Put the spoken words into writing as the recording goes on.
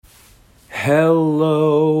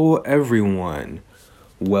Hello, everyone.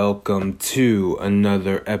 Welcome to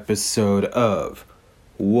another episode of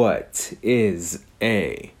What is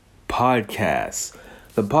a Podcast?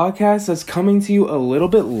 The podcast that's coming to you a little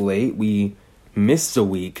bit late. We missed a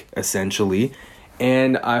week, essentially,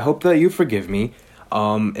 and I hope that you forgive me.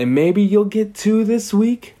 And maybe you'll get to this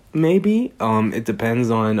week, maybe. It depends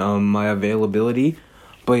on my availability.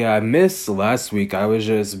 But yeah, I missed last week. I was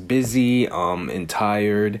just busy and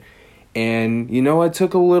tired. And, I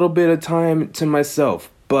took a little bit of time to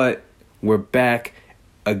myself, but we're back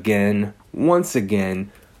again, once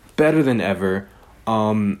again, better than ever.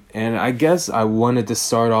 And I guess I wanted to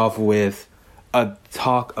start off with a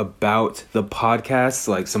talk about the podcast,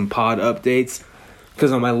 like some pod updates.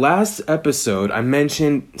 Because on my last episode, I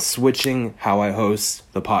mentioned switching how I host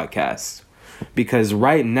the podcast. Because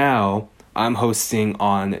right now, I'm hosting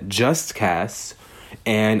on JustCast.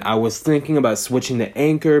 And I was thinking about switching to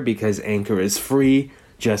Anchor because Anchor is free,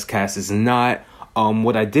 JustCast is not.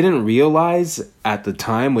 What I didn't realize at the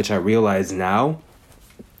time, which I realize now,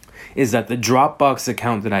 is that the Dropbox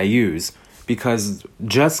account that I use, because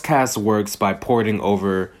JustCast works by porting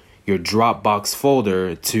over your Dropbox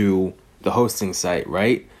folder to the hosting site,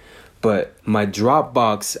 right? But my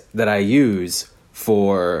Dropbox that I use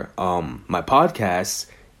for my podcast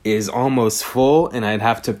is almost full, and I'd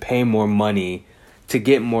have to pay more money to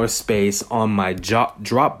get more space on my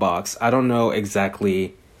Dropbox. I don't know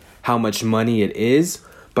exactly how much money it is,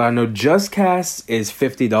 but I know JustCast is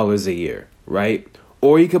 $50 a year, right?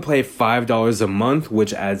 Or you could pay $5 a month,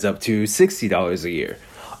 which adds up to $60 a year.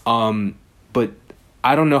 But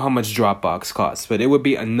I don't know how much Dropbox costs, but it would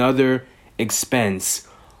be another expense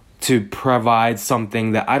to provide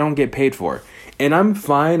something that I don't get paid for. And I'm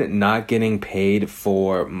fine not getting paid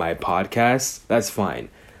for my podcast. That's fine.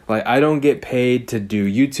 Like, I don't get paid to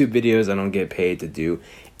do YouTube videos. I don't get paid to do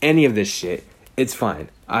any of this shit. It's fine.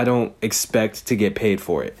 I don't expect to get paid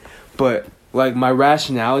for it. But, like, my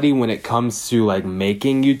rationality when it comes to, like,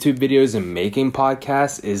 making YouTube videos and making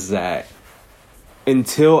podcasts is that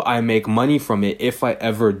until I make money from it, if I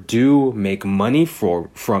ever do make money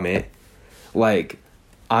from it, like,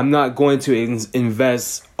 I'm not going to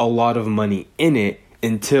invest a lot of money in it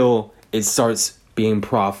until it starts being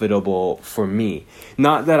profitable for me.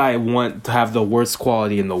 Not that I want to have the worst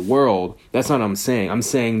quality in the world. That's not what I'm saying. I'm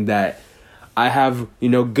saying that I have,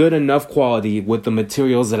 good enough quality with the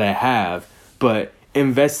materials that I have, but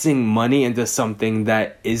investing money into something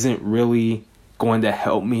that isn't really going to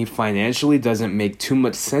help me financially doesn't make too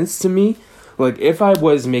much sense to me. Like, if I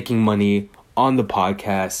was making money on the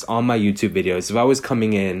podcast, on my YouTube videos, if I was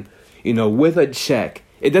coming in, with a check,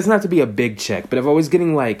 it doesn't have to be a big check, but if I was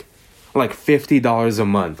getting like $50 a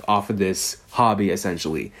month off of this hobby,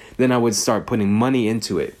 essentially, then I would start putting money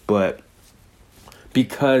into it. But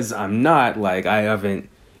because I'm not, like, I haven't,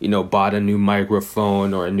 bought a new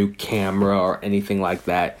microphone or a new camera or anything like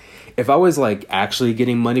that. If I was, like, actually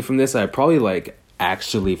getting money from this, I'd probably, like,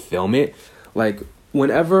 actually film it. Like,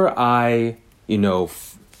 whenever I,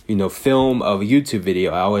 film a YouTube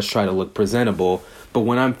video, I always try to look presentable. But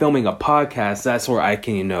when I'm filming a podcast, that's where I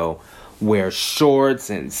can, wear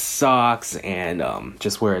shorts and socks and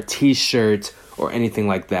just wear a t-shirt or anything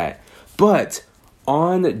like that. But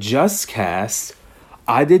on JustCast,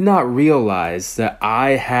 I did not realize that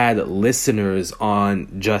I had listeners on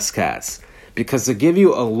JustCast. Because to give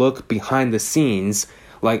you a look behind the scenes,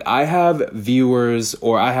 like, I have viewers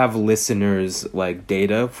or I have listeners, like,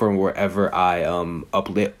 data from wherever I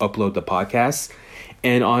upload the podcast.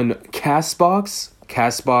 And on Castbox.fm,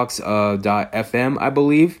 I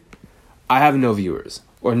believe, I have no viewers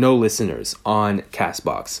or no listeners on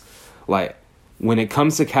Castbox. Like, when it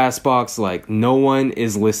comes to Castbox, like, no one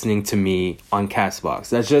is listening to me on Castbox.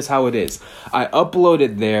 That's just how it is. I upload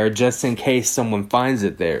it there just in case someone finds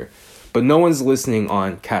it there. But no one's listening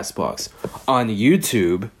on Castbox. On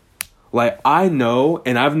YouTube, like, I know,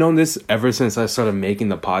 and I've known this ever since I started making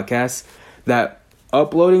the podcast, that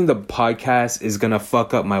uploading the podcast is going to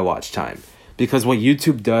fuck up my watch time. Because what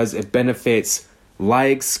YouTube does, it benefits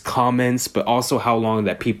likes, comments, but also how long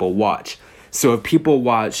that people watch. So if people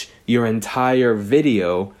watch your entire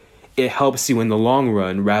video, it helps you in the long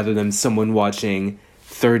run rather than someone watching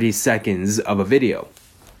 30 seconds of a video.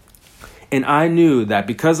 And I knew that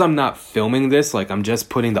because I'm not filming this, like, I'm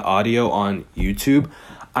just putting the audio on YouTube,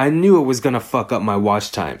 I knew it was going to fuck up my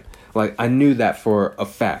watch time. Like, I knew that for a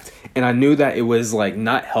fact. And I knew that it was, like,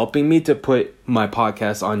 not helping me to put my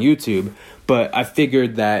podcast on YouTube. But I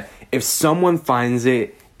figured that if someone finds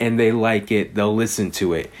it and they like it, they'll listen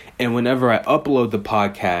to it. And whenever I upload the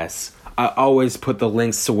podcast, I always put the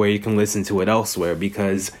links to where you can listen to it elsewhere,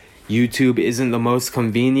 because YouTube isn't the most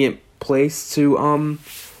convenient place to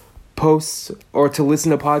post or to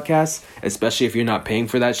listen to podcasts, especially if you're not paying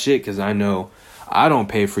for that shit, because I know I don't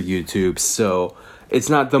pay for YouTube, so it's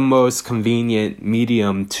not the most convenient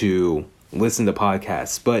medium to listen to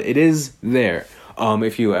podcasts, but it is there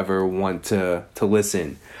if you ever want to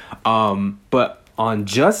listen. But on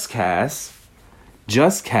JustCast,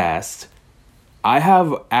 I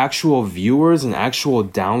have actual viewers and actual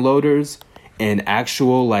downloaders and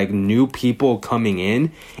actual like new people coming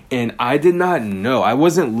in, and I did not know. I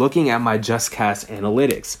wasn't looking at my JustCast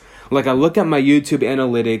analytics. Like, I look at my YouTube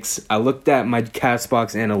analytics, I looked at my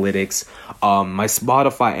Castbox analytics, my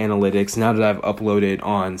Spotify analytics now that I've uploaded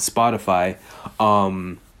on Spotify,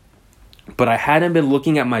 but I hadn't been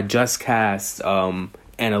looking at my JustCast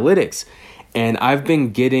analytics. And I've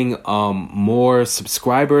been getting more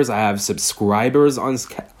subscribers. I have subscribers on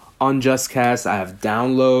JustCast. I have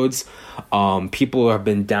downloads. People have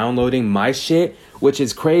been downloading my shit, which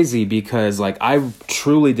is crazy because like I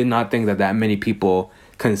truly did not think that many people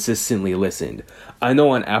consistently listened. I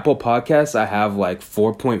know on Apple Podcasts I have like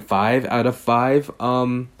 4.5 out of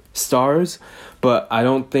 5 stars, but I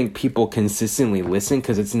don't think people consistently listen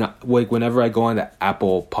because it's not like whenever I go on the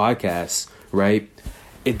Apple Podcasts, right?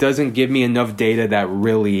 It doesn't give me enough data that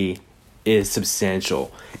really is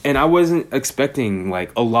substantial. And I wasn't expecting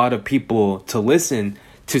like a lot of people to listen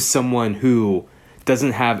to someone who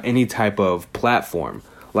doesn't have any type of platform.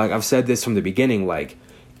 Like I've said this from the beginning, like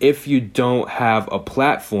if you don't have a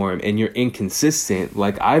platform and you're inconsistent,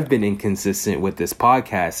 like I've been inconsistent with this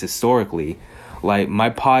podcast historically. Like my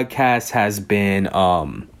podcast has been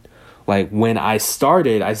like when I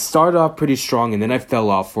started off pretty strong and then I fell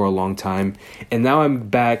off for a long time. And now I'm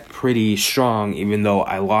back pretty strong even though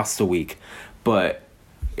I lost a week. But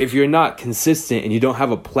if you're not consistent and you don't have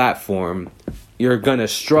a platform, you're gonna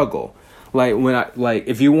struggle. Like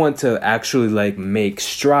if you want to actually like make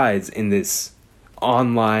strides in this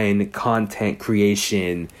online content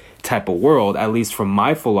creation type of world, at least from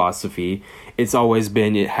my philosophy, it's always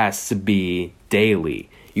been it has to be daily.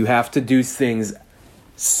 You have to do things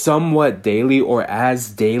somewhat daily or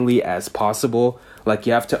as daily as possible. Like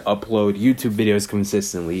you have to upload YouTube videos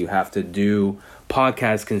consistently, you have to do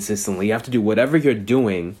podcasts consistently, you have to do whatever you're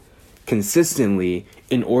doing consistently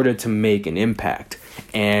in order to make an impact.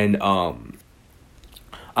 And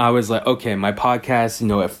I was like, okay, my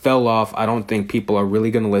podcast, it fell off. I don't think people are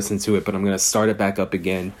really going to listen to it, but I'm going to start it back up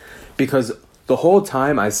again. Because the whole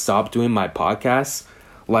time I stopped doing my podcast,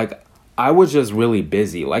 like, I was just really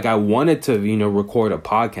busy. Like, I wanted to, record a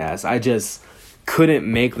podcast. I just couldn't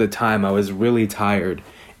make the time. I was really tired.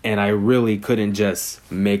 And I really couldn't just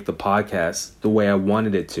make the podcast the way I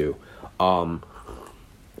wanted it to.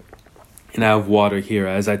 And I have water here,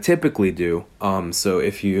 as I typically do. So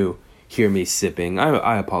if you hear me sipping,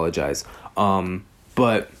 I apologize.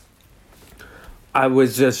 But I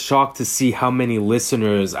was just shocked to see how many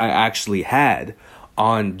listeners I actually had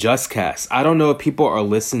on JustCast. I don't know if people are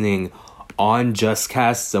listening on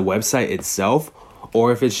JustCast, the website itself,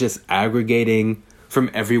 or if it's just aggregating from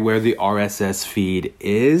everywhere the RSS feed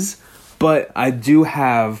is. But I do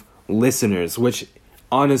have listeners, which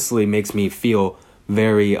honestly makes me feel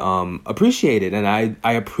very appreciated. And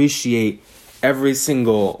I appreciate every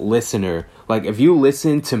single listener. Like, if you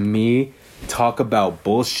listen to me talk about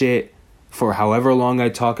bullshit for however long I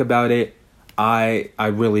talk about it, I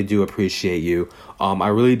really do appreciate you. I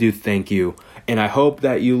really do thank you. And I hope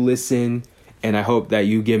that you listen, and I hope that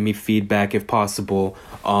you give me feedback if possible.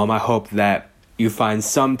 I hope that you find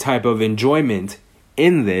some type of enjoyment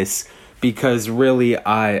in this, because really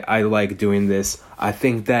I like doing this. I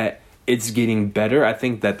think that it's getting better. I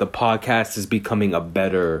think that the podcast is becoming a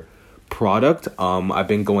better product. I've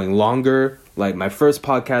been going longer. Like, my first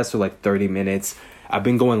podcast were like 30 minutes. I've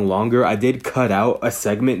been going longer. I did cut out a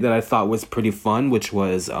segment that I thought was pretty fun, which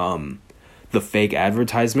was the fake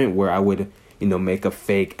advertisement, where I would make a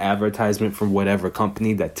fake advertisement from whatever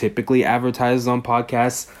company that typically advertises on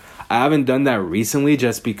podcasts. I haven't done that recently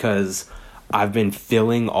just because I've been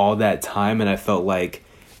filling all that time, and I felt like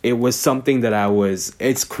it was something that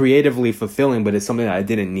it's creatively fulfilling, but it's something that I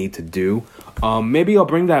didn't need to do. Maybe I'll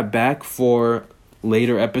bring that back for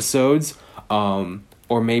later episodes.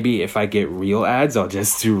 Or maybe if I get real ads, I'll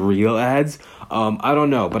just do real ads. I don't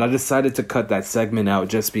know, but I decided to cut that segment out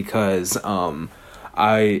just because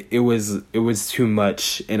it was too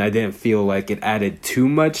much, and I didn't feel like it added too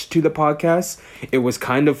much to the podcast. It was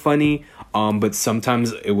kind of funny, but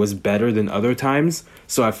sometimes it was better than other times.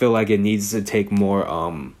 So I feel like it needs to take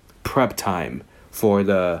more prep time for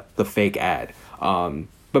the fake ad.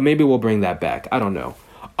 But maybe we'll bring that back. I don't know.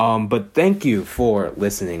 But thank you for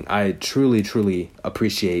listening. I truly, truly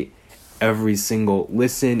appreciate every single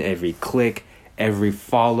listen, every click, every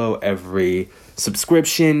follow, every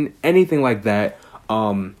subscription, anything like that.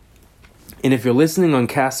 And if you're listening on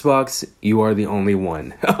Castbox, you are the only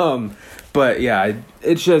one. But yeah,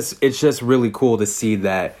 it's just really cool to see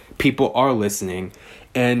that people are listening,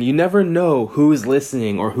 and you never know who's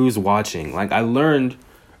listening or who's watching. Like, I learned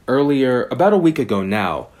earlier, about a week ago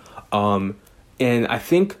now, and I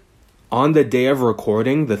think on the day of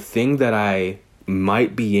recording, the thing that I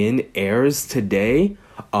might be in airs today,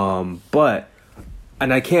 and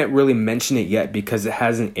I can't really mention it yet because it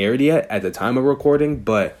hasn't aired yet at the time of recording,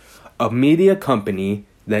 but a media company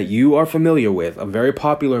that you are familiar with, a very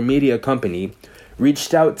popular media company,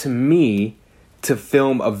 reached out to me to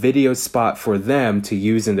film a video spot for them to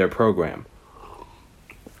use in their program.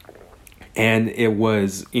 And it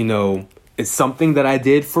was, it's something that I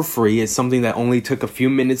did for free. It's something that only took a few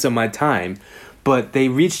minutes of my time. But they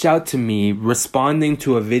reached out to me responding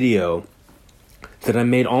to a video that I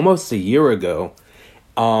made almost a year ago.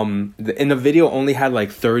 And the video only had like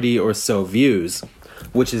 30 or so views,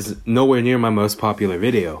 which is nowhere near my most popular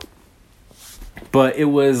video. But it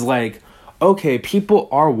was like, okay, people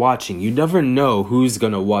are watching. You never know who's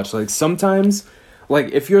gonna watch. Like, sometimes,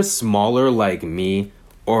 like, if you're smaller like me,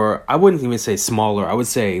 or I wouldn't even say smaller, I would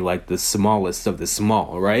say like the smallest of the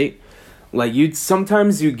small, right? Like,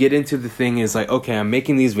 sometimes you get into the thing is like, okay, I'm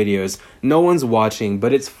making these videos, no one's watching,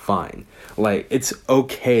 but it's fine. Like, it's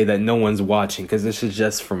okay that no one's watching because this is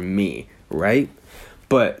just for me, right?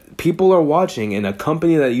 But people are watching, and a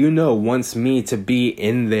company that wants me to be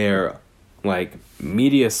in their, like,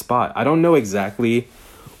 media spot. I don't know exactly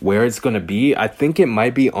where it's going to be. I think it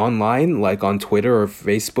might be online, like on Twitter or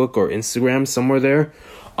Facebook or Instagram, somewhere there.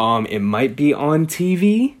 It might be on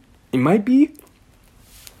TV. It might be.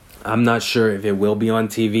 I'm not sure if it will be on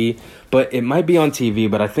TV, but it might be on TV,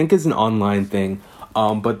 but I think it's an online thing.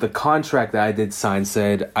 But the contract that I did sign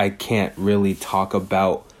said I can't really talk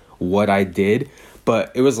about what I did,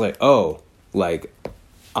 but it was like, oh, like,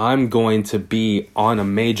 I'm going to be on a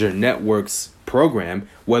major network's program,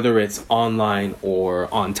 whether it's online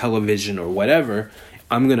or on television or whatever.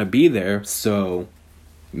 I'm going to be there, so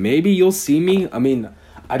maybe you'll see me. I mean,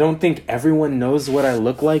 I don't think everyone knows what I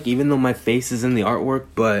look like, even though my face is in the artwork,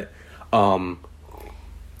 but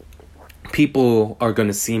people are going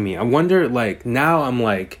to see me. I wonder, like, now I'm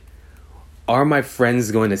like, are my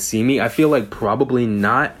friends going to see me? I feel like probably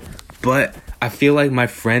not, but I feel like my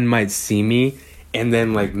friend might see me and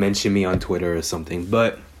then, like, mention me on Twitter or something.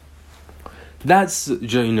 But that's,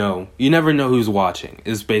 you never know who's watching,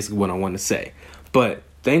 is basically what I want to say. But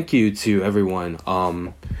thank you to everyone.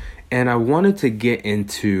 And I wanted to get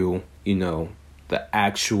into, the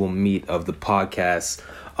actual meat of the podcast.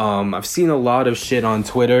 I've seen a lot of shit on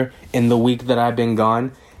Twitter in the week that I've been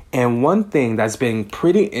gone. And one thing that's been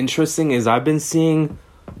pretty interesting is I've been seeing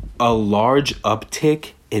a large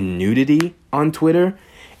uptick in nudity on Twitter.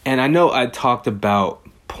 And I know I talked about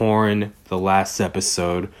porn the last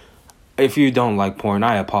episode. If you don't like porn,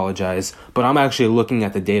 I apologize. But I'm actually looking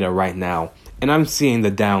at the data right now. And I'm seeing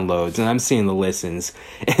the downloads and I'm seeing the listens.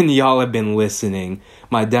 And y'all have been listening.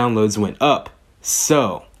 My downloads went up.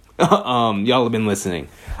 So, y'all have been listening.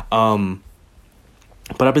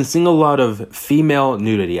 But I've been seeing a lot of female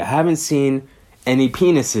nudity. I haven't seen any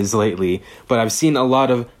penises lately, but I've seen a lot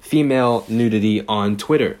of female nudity on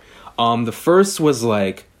Twitter. The first was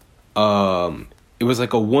like, it was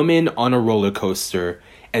like a woman on a roller coaster,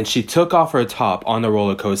 and she took off her top on the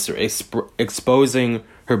roller coaster, exposing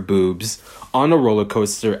her boobs on a roller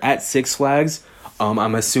coaster at Six Flags.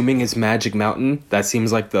 I'm assuming it's Magic Mountain. That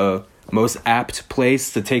seems like the most apt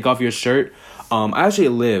place to take off your shirt. I actually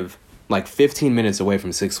live like 15 minutes away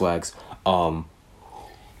from Six Flags. And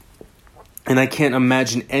I can't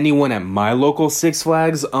imagine anyone at my local Six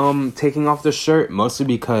Flags taking off their shirt, mostly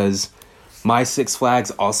because my Six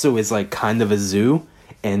Flags also is like kind of a zoo,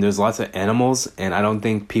 and there's lots of animals, and I don't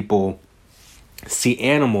think people see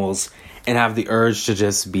animals and have the urge to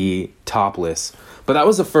just be topless. But that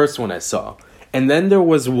was the first one I saw. And then there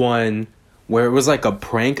was one where it was like a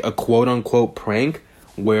prank, a quote-unquote prank,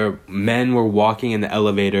 where men were walking in the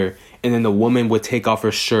elevator, and then the woman would take off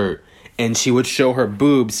her shirt, and she would show her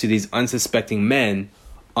boobs to these unsuspecting men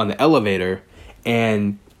on the elevator.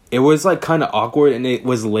 And it was like kind of awkward, and it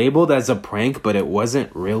was labeled as a prank, but it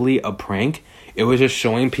wasn't really a prank. It was just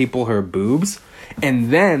showing people her boobs.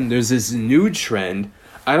 And then there's this new trend.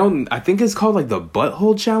 I think it's called like the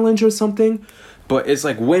butthole challenge or something. But it's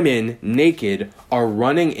like women naked are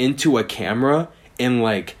running into a camera and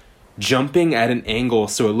like jumping at an angle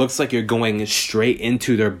so it looks like you're going straight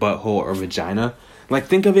into their butthole or vagina. Like,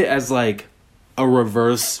 think of it as like a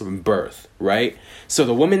reverse birth, right? So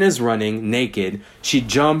the woman is running naked. She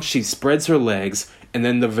jumps, she spreads her legs, and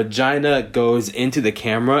then the vagina goes into the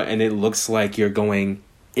camera, and it looks like you're going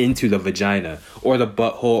into the vagina or the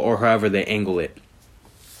butthole or however they angle it.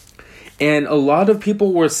 And a lot of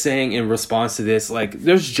people were saying in response to this, like,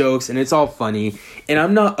 there's jokes and it's all funny, and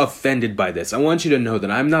I'm not offended by this. I want you to know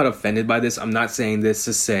that I'm not offended by this. I'm not saying this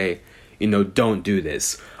to say, don't do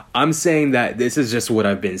this. I'm saying that this is just what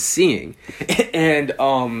I've been seeing. And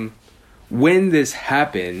when this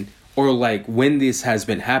happened, or like when this has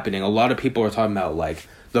been happening, a lot of people are talking about like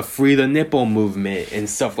the free the nipple movement and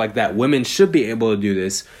stuff like that. Women should be able to do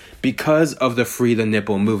this because of the free the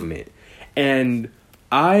nipple movement. And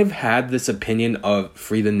I've had this opinion of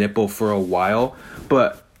free the nipple for a while,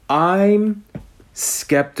 but I'm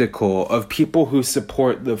skeptical of people who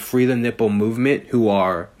support the free the nipple movement who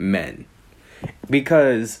are men.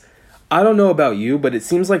 Because I don't know about you, but it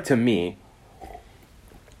seems like to me,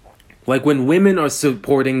 like when women are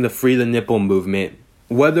supporting the free the nipple movement,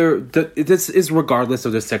 this is regardless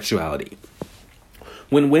of their sexuality.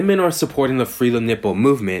 When women are supporting the free the nipple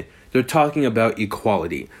movement, they're talking about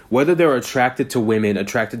equality. Whether they're attracted to women,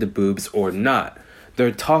 attracted to boobs or not,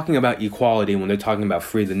 they're talking about equality when they're talking about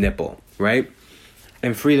free the nipple, right?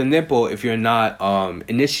 And free the nipple, if you're not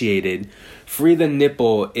initiated, free the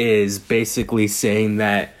nipple is basically saying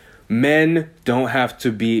that men don't have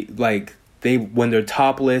to be like when they're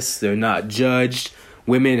topless, they're not judged.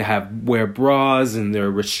 Women wear bras and they're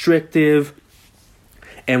restrictive,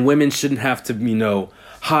 and women shouldn't have to,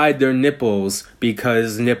 hide their nipples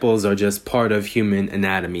because nipples are just part of human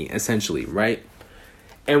anatomy, essentially, right?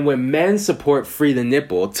 And when men support free the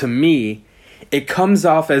nipple, to me, it comes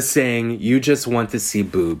off as saying you just want to see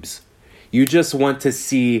boobs. You just want to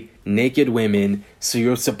see naked women, so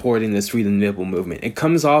you're supporting this free the nipple movement. It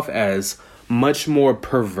comes off as much more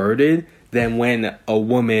perverted than when a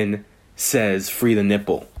woman says free the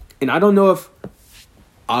nipple. And I don't know if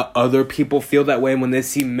other people feel that way when they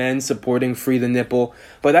see men supporting free the nipple,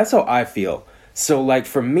 but that's how I feel. So like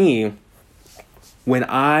for me, when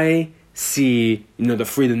I see, the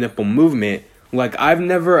free the nipple movement, like I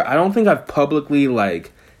don't think I've publicly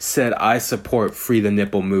like said I support free the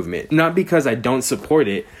nipple movement. Not because I don't support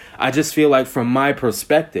it. I just feel like from my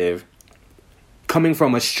perspective, coming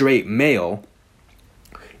from a straight male,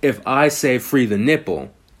 if I say free the nipple,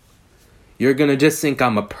 you're going to just think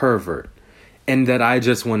I'm a pervert and that I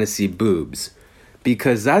just want to see boobs.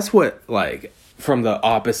 Because that's what, like, from the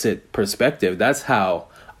opposite perspective, that's how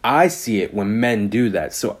I see it when men do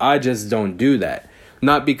that. So I just don't do that.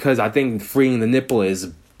 Not because I think freeing the nipple is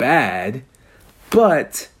bad,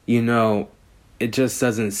 but, it just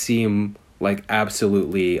doesn't seem like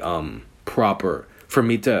absolutely proper for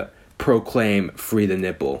me to proclaim free the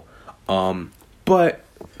nipple. But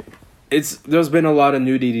there's been a lot of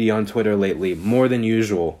nudity on Twitter lately, more than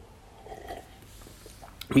usual.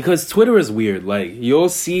 Because Twitter is weird. Like, you'll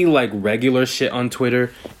see, like, regular shit on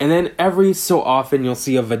Twitter, and then every so often you'll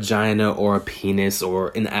see a vagina or a penis or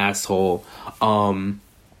an asshole. And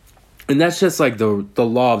that's just, like, the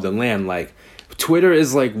law of the land. Like, Twitter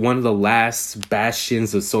is, like, one of the last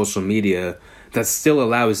bastions of social media that still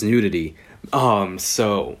allows nudity.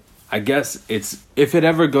 So, I guess if it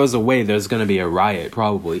ever goes away, there's gonna be a riot,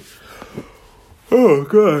 probably. Oh,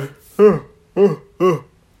 God.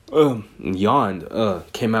 Yawned,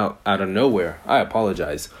 came out of nowhere. I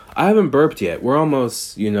apologize. I haven't burped yet. We're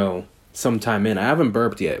almost, some time in. I haven't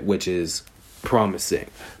burped yet, which is promising.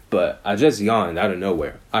 But I just yawned out of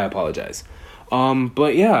nowhere. I apologize.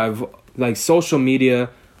 But yeah, I've, like, social media,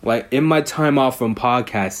 like, in my time off from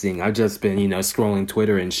podcasting, I've just been, scrolling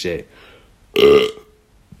Twitter and shit.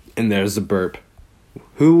 And there's a burp.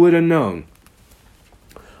 Who would have known?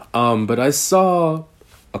 But I saw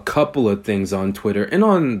a couple of things on Twitter and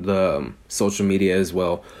on the social media as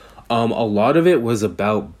well. A lot of it was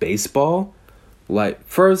about baseball. Like,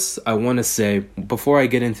 first, I want to say, before I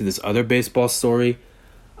get into this other baseball story,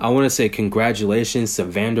 I want to say congratulations to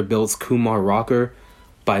Vanderbilt's Kumar Rocker.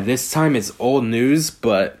 By this time, it's old news,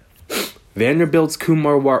 but Vanderbilt's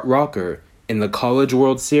Kumar Rocker in the College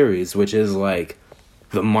World Series, which is like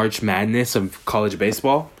the March Madness of college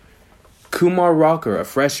baseball, Kumar Rocker, a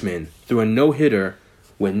freshman, threw a no-hitter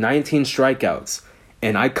with 19 strikeouts,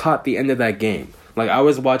 and I caught the end of that game. Like, I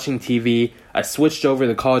was watching TV, I switched over to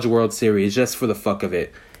the College World Series just for the fuck of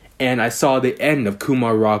it, and I saw the end of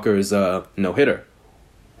Kumar Rocker's no-hitter.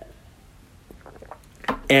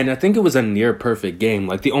 And I think it was a near-perfect game.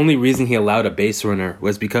 Like, the only reason he allowed a base runner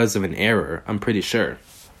was because of an error, I'm pretty sure.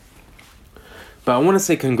 But I want to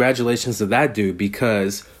say congratulations to that dude,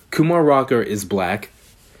 because Kumar Rocker is black,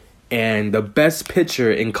 and the best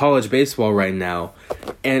pitcher in college baseball right now.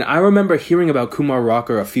 And I remember hearing about Kumar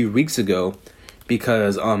Rocker a few weeks ago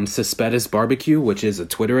because Cespedes Barbecue, which is a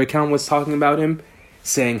Twitter account, was talking about him,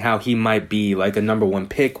 saying how he might be like a number one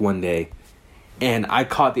pick one day. And I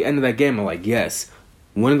caught the end of that game. I'm like, yes,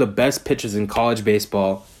 one of the best pitchers in college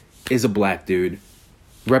baseball is a black dude.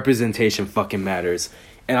 Representation fucking matters.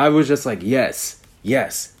 And I was just like, yes.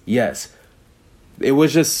 It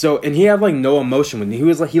was just so, and he had like no emotion when he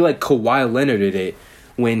was like, he like Kawhi Leonarded it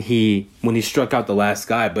when he struck out the last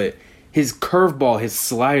guy. But his curveball, his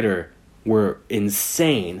slider were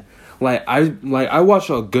insane. I watched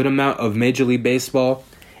a good amount of Major League Baseball,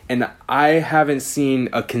 and I haven't seen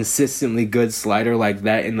a consistently good slider like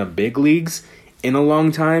that in the big leagues in a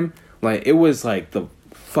long time. Like, it was like the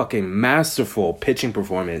fucking masterful pitching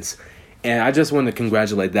performance, and I just want to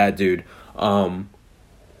congratulate that dude.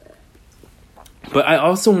 But I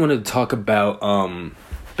also wanted to talk about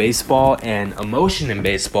baseball and emotion in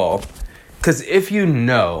baseball, because if you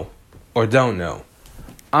know or don't know,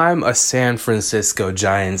 I'm a San Francisco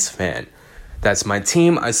Giants fan. That's my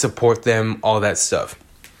team. I support them, all that stuff.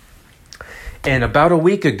 And about a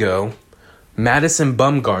week ago, Madison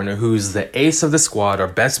Bumgarner, who's the ace of the squad, our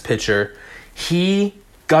best pitcher, he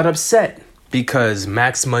got upset because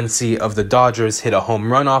Max Muncy of the Dodgers hit a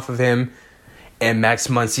home run off of him. And Max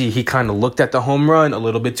Muncy, he kind of looked at the home run a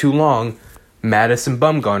little bit too long. Madison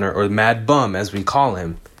Bumgarner, or Mad Bum as we call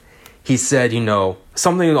him, he said,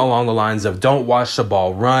 something along the lines of, don't watch the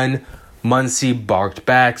ball run. Muncy barked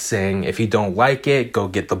back saying, if you don't like it, go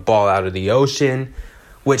get the ball out of the ocean,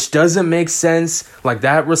 which doesn't make sense. Like,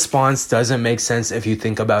 that response doesn't make sense if you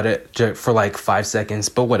think about it for like 5 seconds,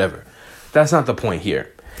 but whatever. That's not the point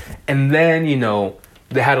here. And then,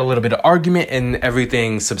 they had a little bit of argument and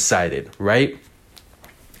everything subsided, right?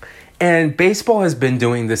 And baseball has been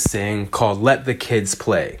doing this thing called Let the Kids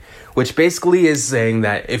Play, which basically is saying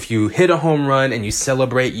that if you hit a home run and you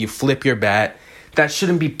celebrate, you flip your bat, that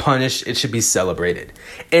shouldn't be punished. It should be celebrated.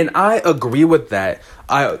 And I agree with that.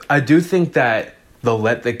 I do think that the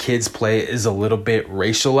Let the Kids Play is a little bit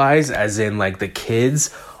racialized, as in like the kids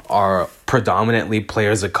are predominantly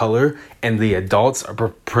players of color and the adults are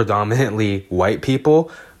predominantly white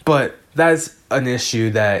people. But that's an issue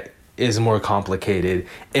that is more complicated.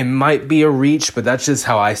 It might be a reach, but that's just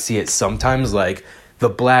how I see it sometimes. Like, the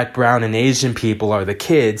black, brown, and Asian people are the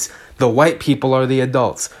kids, the white people are the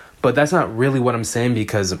adults. But that's not really what I'm saying,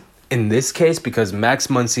 because in this case, because Max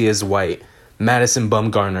Muncy is white, Madison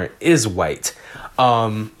Bumgarner is white.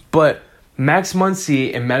 But Max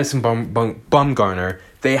Muncy and Madison Bumgarner,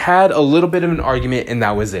 they had a little bit of an argument, and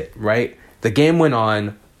that was it, right? The game went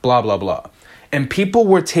on, blah, blah, blah. And people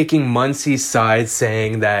were taking Muncy's side,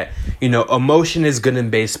 saying that, emotion is good in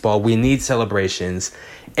baseball. We need celebrations.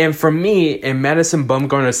 And for me, and Madison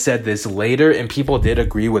Bumgarner said this later, and people did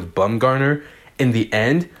agree with Bumgarner in the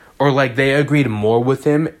end, or like they agreed more with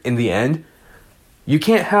him in the end. You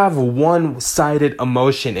can't have one-sided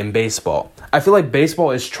emotion in baseball. I feel like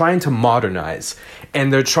baseball is trying to modernize,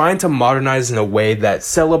 and they're trying to modernize in a way that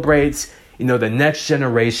celebrates the next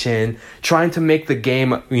generation, trying to make the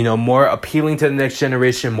game, more appealing to the next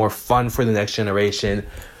generation, more fun for the next generation.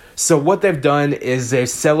 So what they've done is they've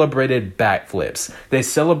celebrated bat flips. They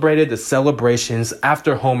celebrated the celebrations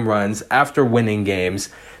after home runs, after winning games,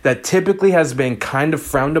 that typically has been kind of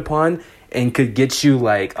frowned upon and could get you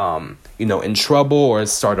like, in trouble or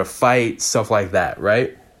start a fight, stuff like that,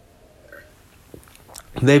 right?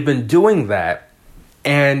 They've been doing that,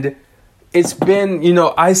 and it's been,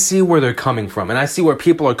 I see where they're coming from, and I see where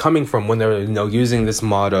people are coming from when they're, using this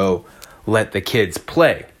motto, let the kids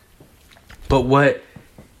play. But what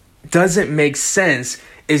doesn't make sense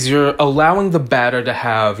is you're allowing the batter to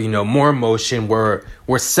have, more emotion. We're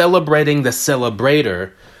celebrating the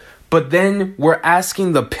celebrator, but then we're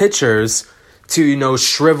asking the pitchers to,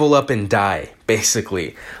 shrivel up and die,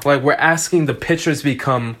 basically. Like, we're asking the pitchers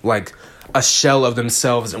become like a shell of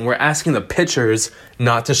themselves, and we're asking the pitchers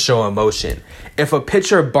not to show emotion. If a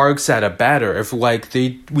pitcher barks at a batter, if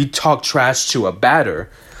we talk trash to a batter,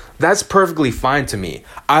 that's perfectly fine to me.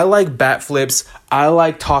 I like bat flips. I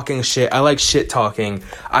like talking shit. I like shit talking.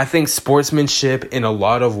 I think sportsmanship in a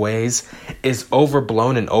lot of ways is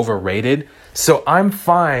overblown and overrated. So I'm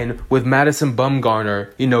fine with Madison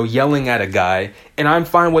Bumgarner, yelling at a guy, and I'm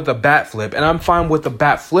fine with a bat flip, and I'm fine with the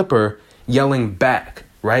bat flipper yelling back.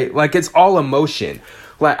 Right? Like, it's all emotion.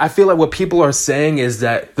 Like, I feel like what people are saying is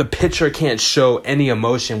that the pitcher can't show any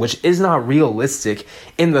emotion, which is not realistic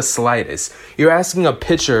in the slightest. You're asking a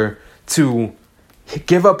pitcher to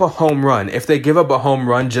give up a home run. If they give up a home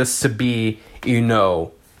run just to be,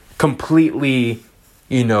 completely,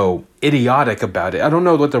 idiotic about it. I don't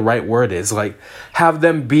know what the right word is. Like, have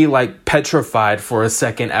them be like petrified for a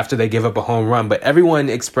second after they give up a home run. But everyone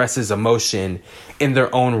expresses emotion in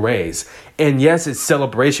their own ways. And yes, it's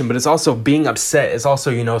celebration, but it's also being upset. It's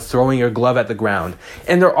also, throwing your glove at the ground.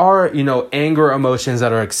 And there are, anger emotions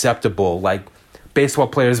that are acceptable. Like, baseball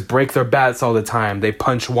players break their bats all the time. They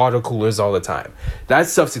punch water coolers all the time. That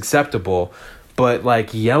stuff's acceptable. But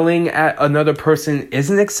like yelling at another person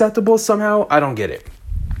isn't acceptable somehow. I don't get it.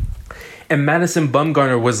 And Madison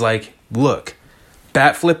Bumgarner was like, look,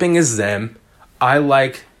 bat flipping is them. I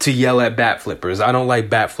like to yell at bat flippers. I don't like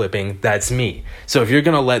bat flipping. That's me. So if you're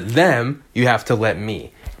going to let them, you have to let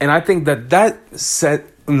me. And I think that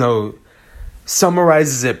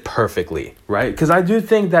summarizes it perfectly, right? Because I do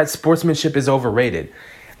think that sportsmanship is overrated.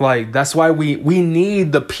 Like, that's why we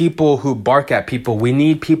need the people who bark at people. We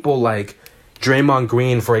need people like Draymond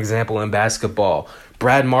Green, for example, in basketball.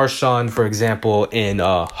 Brad Marchand, for example, in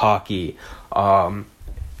hockey.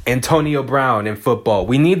 Antonio Brown in football.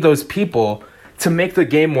 We need those people to make the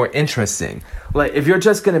game more interesting. Like, if you're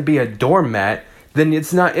just going to be a doormat, then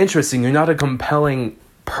it's not interesting. You're not a compelling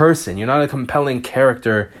person. You're not a compelling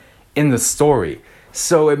character in the story.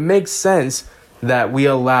 So it makes sense that we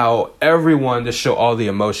allow everyone to show all the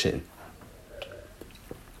emotion.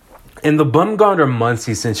 In the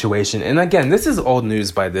Bumgarner-Muncy situation, and again, this is old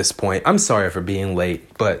news by this point. I'm sorry for being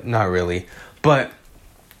late, but not really. But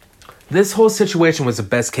this whole situation was the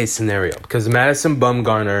best case scenario because Madison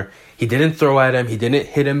Bumgarner, he didn't throw at him. He didn't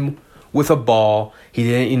hit him with a ball. He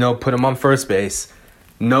didn't, put him on first base.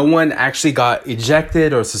 No one actually got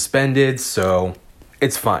ejected or suspended, so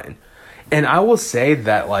it's fine. And I will say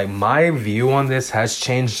that, like, my view on this has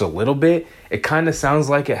changed a little bit. It kind of sounds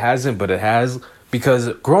like it hasn't, but it has. Because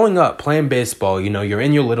growing up, playing baseball, you're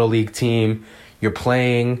in your little league team, you're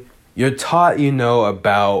playing, you're taught,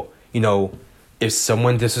 about, if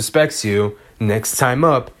someone disrespects you, next time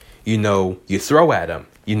up, you throw at them,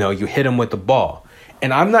 you hit them with the ball.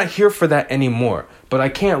 And I'm not here for that anymore. But I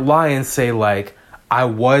can't lie and say, like, I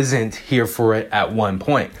wasn't here for it at one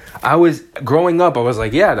point. Growing up, I was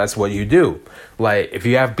like, yeah, that's what you do. Like, if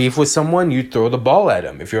you have beef with someone, you throw the ball at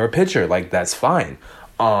them. If you're a pitcher, like, that's fine.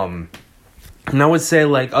 And I would say,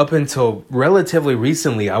 like, up until relatively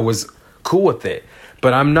recently, I was cool with it.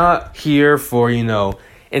 But I'm not here for,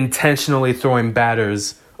 intentionally throwing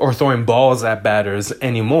batters or throwing balls at batters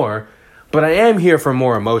anymore. But I am here for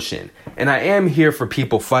more emotion. And I am here for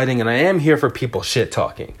people fighting. And I am here for people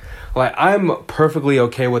shit-talking. Like, I'm perfectly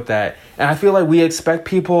okay with that. And I feel like we expect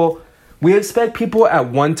people at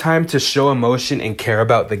one time to show emotion and care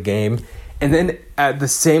about the game. And then at the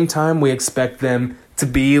same time, we expect them to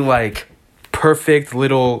be, like, perfect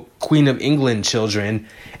little Queen of England children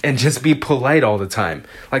and just be polite all the time.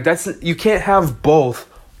 Like, you can't have both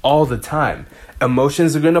all the time.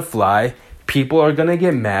 Emotions are going to fly, people are going to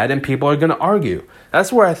get mad, and people are going to argue.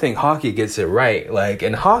 That's where I think hockey gets it right. Like,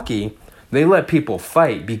 in hockey, they let people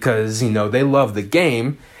fight because, they love the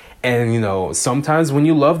game. And, sometimes when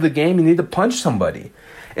you love the game, you need to punch somebody.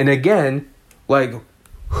 And again, like,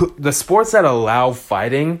 the sports that allow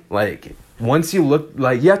fighting, like, once you look,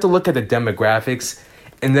 like, you have to look at the demographics,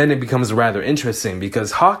 and then it becomes rather interesting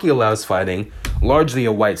because hockey allows fighting, largely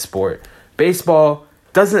a white sport. Baseball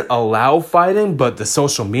doesn't allow fighting, but the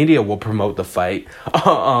social media will promote the fight.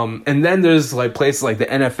 And then there's, like, places like the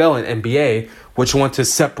NFL and NBA, which want to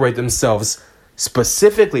separate themselves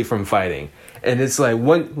specifically from fighting. And it's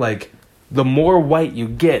like, the more white you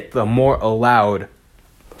get, the more allowed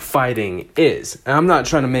fighting is. And I'm not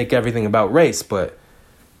trying to make everything about race, but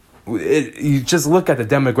you just look at the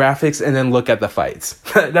demographics and then look at the fights.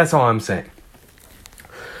 That's all I'm saying.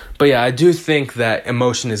 But yeah, I do think that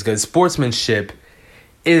emotion is good. Sportsmanship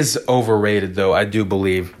is overrated, though, I do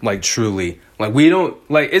believe, like, truly. Like,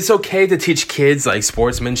 it's okay to teach kids, like,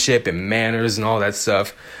 sportsmanship and manners and all that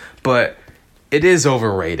stuff, but it is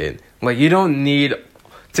overrated. Like, you don't need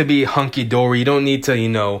to be hunky-dory. You don't need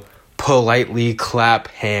to, politely clap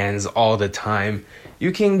hands all the time.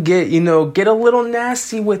 You can get a little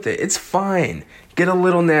nasty with it. It's fine. Get a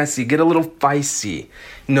little nasty. Get a little feisty.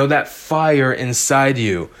 That fire inside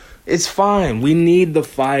you. It's fine. We need the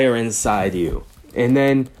fire inside you. And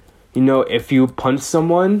then, if you punch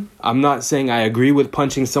someone, I'm not saying I agree with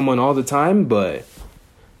punching someone all the time, but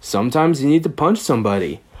sometimes you need to punch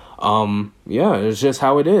somebody. Yeah, it's just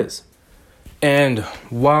how it is. And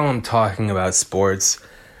while I'm talking about sports,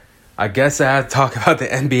 I guess I have to talk about the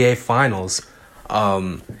NBA Finals.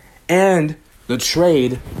 And the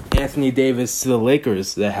trade, Anthony Davis to the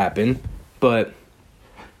Lakers, that happened. But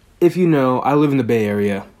if you know, I live in the Bay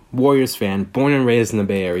Area, Warriors fan, born and raised in the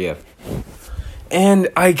Bay Area. And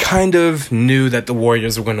I kind of knew that the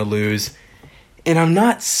Warriors were going to lose. And I'm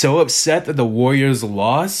not so upset that the Warriors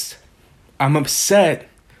lost. I'm upset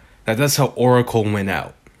that that's how Oracle went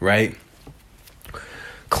out, right?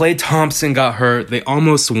 Klay Thompson got hurt. They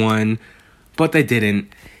almost won, but they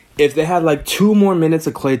didn't. If they had like 2 more minutes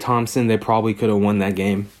of Klay Thompson, they probably could have won that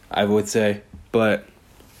game, I would say. But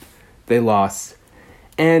they lost.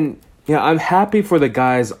 And yeah, I'm happy for the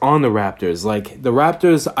guys on the Raptors. Like, the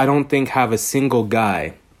Raptors, I don't think have a single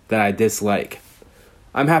guy that I dislike.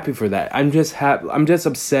 I'm happy for that. I'm just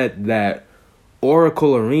upset that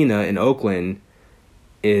Oracle Arena in Oakland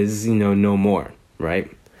is, no more,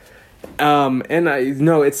 right? And I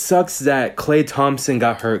know it sucks that Klay Thompson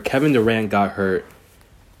got hurt, Kevin Durant got hurt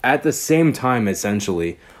at the same time,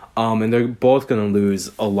 essentially. And they're both going to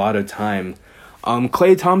lose a lot of time.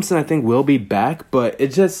 Klay Thompson, I think, will be back, but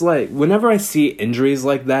it's just like, whenever I see injuries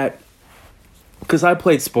like that, because I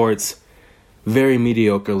played sports very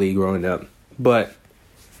mediocrely growing up, but,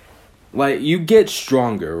 like, you get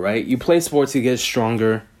stronger, right? You play sports, you get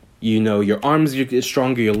stronger, your arms get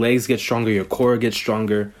stronger, your legs get stronger, your core gets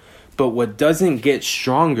stronger, but what doesn't get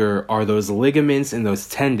stronger are those ligaments and those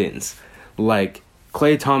tendons. Like,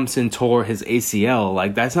 Klay Thompson tore his ACL,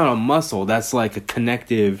 like, that's not a muscle, that's like a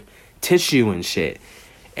connective tissue and shit.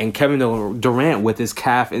 And Kevin Durant with his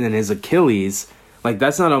calf and then his Achilles, like,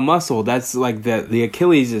 that's not a muscle, that's like the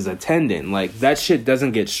Achilles is a tendon. Like, that shit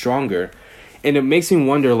doesn't get stronger. And it makes me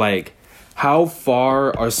wonder, like, how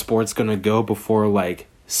far are sports gonna go before, like,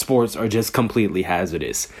 sports are just completely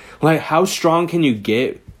hazardous? Like, how strong can you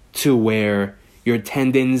get to where your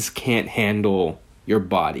tendons can't handle your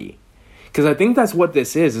body? Because I think that's what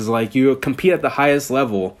this is like, you compete at the highest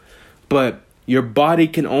level, but your body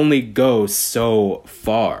can only go so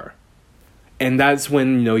far. And that's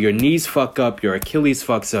when, your knees fuck up, your Achilles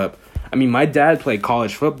fucks up. I mean, my dad played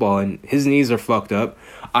college football and his knees are fucked up.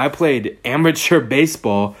 I played amateur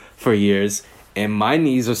baseball for years and my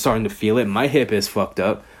knees are starting to feel it. My hip is fucked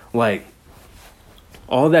up. Like,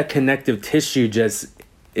 all that connective tissue just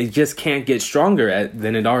can't get stronger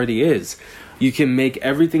than it already is. You can make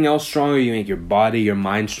everything else stronger. You make your body, your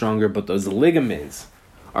mind stronger, but those ligaments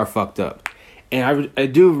are fucked up. And I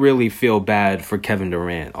do really feel bad for Kevin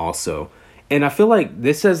Durant also. And I feel like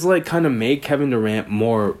this has, like, kind of made Kevin Durant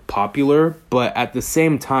more popular. But at the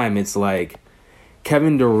same time, it's like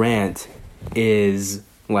Kevin Durant is,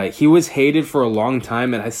 like, he was hated for a long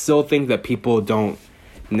time. And I still think that people don't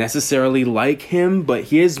necessarily like him. But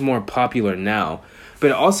he is more popular now.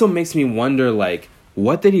 But it also makes me wonder, like,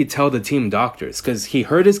 what did he tell the team doctors? Because he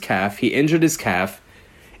hurt his calf. He injured his calf.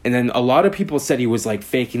 And then a lot of people said he was, like,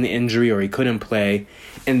 faking the injury or he couldn't play.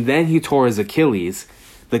 And then he tore his Achilles.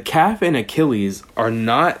 The calf and Achilles are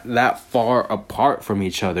not that far apart from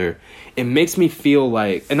each other. It makes me feel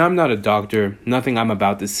like, and I'm not a doctor, nothing I'm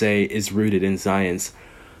about to say is rooted in science,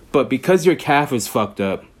 but because your calf is fucked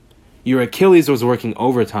up, your Achilles was working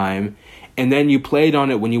overtime, and then you played on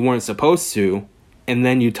it when you weren't supposed to, and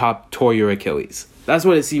then you tore your Achilles. That's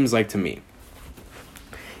what it seems like to me.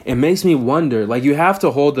 It makes me wonder, like, you have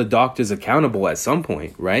to hold the doctors accountable at some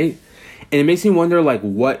point, right? And it makes me wonder, like,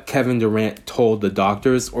 what Kevin Durant told the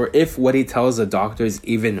doctors, or if what he tells the doctors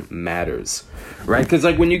even matters, right? Because,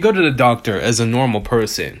 like, when you go to the doctor as a normal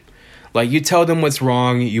person, like, you tell them what's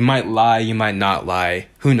wrong, you might lie, you might not lie,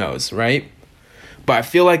 who knows, right? But I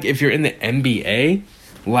feel like if you're in the NBA,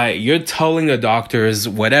 like, you're telling the doctors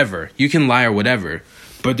whatever, you can lie or whatever,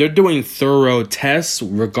 but they're doing thorough tests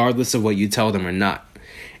regardless of what you tell them or not.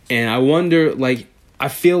 And I wonder, like, I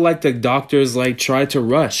feel like the doctors, like, try to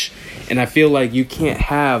rush. And I feel like you can't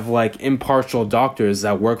have, like, impartial doctors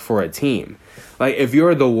that work for a team. Like, if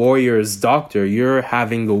you're the Warriors doctor, you're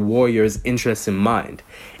having the Warriors' interests in mind.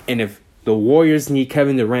 And if the Warriors need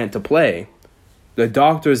Kevin Durant to play, the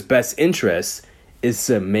doctor's best interest is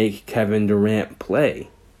to make Kevin Durant play,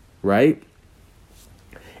 right?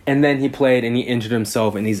 And then he played and he injured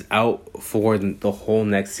himself and he's out for the whole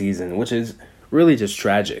next season, which is really just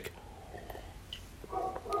tragic.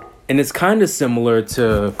 And it's kind of similar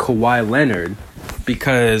to Kawhi Leonard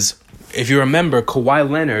because if you remember, Kawhi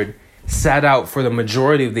Leonard sat out for the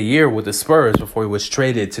majority of the year with the Spurs before he was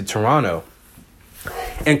traded to Toronto.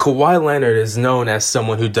 And Kawhi Leonard is known as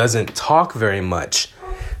someone who doesn't talk very much.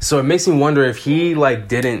 So it makes me wonder if he, like,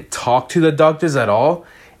 didn't talk to the doctors at all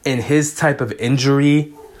and his type of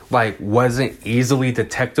injury, like, wasn't easily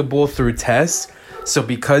detectable through tests. So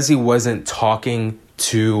because he wasn't talking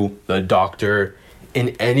to the doctor in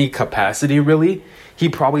any capacity, really, he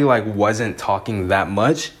probably, like, wasn't talking that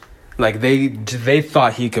much. Like, they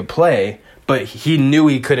thought he could play, but he knew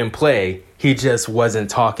he couldn't play. He just wasn't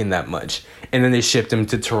talking that much. And then they shipped him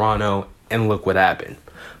to Toronto, and look what happened.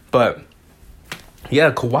 But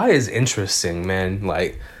yeah, Kawhi is interesting, man.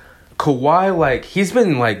 Like, Kawhi, like, he's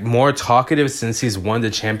been, like, more talkative since he's won the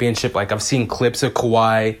championship. Like, I've seen clips of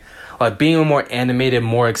Kawhi, like, being more animated,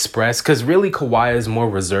 more expressed, because really Kawhi is more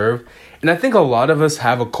reserved. And I think a lot of us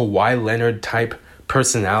have a Kawhi Leonard type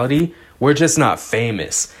personality. We're just not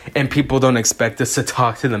famous, and people don't expect us to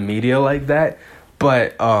talk to the media like that.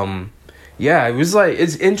 But, yeah, it was, like,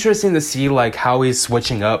 it's interesting to see, like, how he's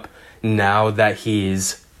switching up now that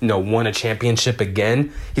he's, won a championship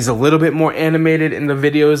again. He's a little bit more animated in the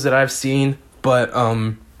videos that I've seen, but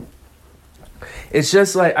it's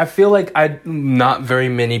just like I feel like not very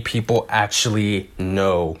many people actually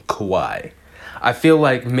know Kawhi. I feel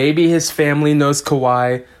like maybe his family knows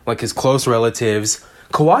Kawhi, like his close relatives.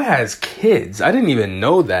 Kawhi has kids. I didn't even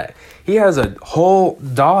know that. He has a whole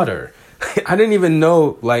daughter. I didn't even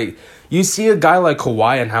know, like, you see a guy like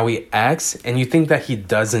Kawhi and how he acts, and you think that he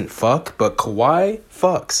doesn't fuck, but Kawhi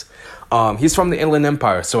fucks. He's from the Inland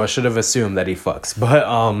Empire, so I should have assumed that he fucks. But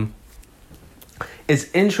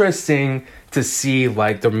it's interesting to see,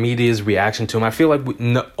 like, the media's reaction to him. I feel like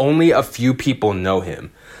only a few people know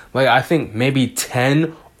him. Like, I think maybe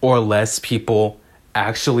 10 or less people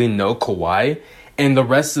actually know Kawhi, and the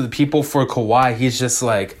rest of the people for Kawhi, he's just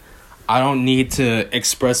like, I don't need to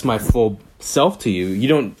express my full self to you. You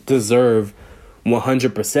don't deserve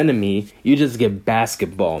 100% of me. You just get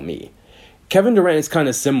basketball me. Kevin Durant is kind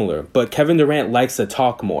of similar, but Kevin Durant likes to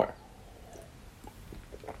talk more.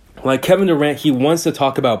 Like, Kevin Durant, he wants to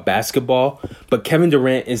talk about basketball, but Kevin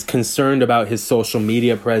Durant is concerned about his social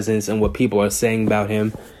media presence and what people are saying about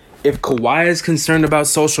him. If Kawhi is concerned about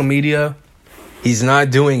social media, he's not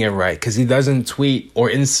doing it right because he doesn't tweet or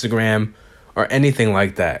Instagram or anything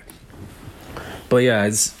like that. But yeah,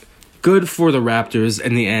 it's good for the Raptors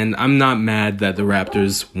in the end. I'm not mad that the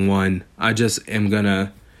Raptors won. I just am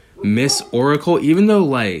gonna miss Oracle, even though,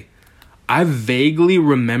 like, I vaguely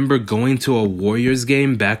remember going to a Warriors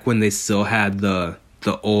game back when they still had the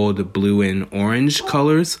old blue and orange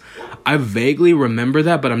colors. I vaguely remember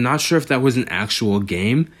that, but I'm not sure if that was an actual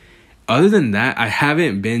game. Other than that, I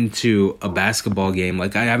haven't been to a basketball game.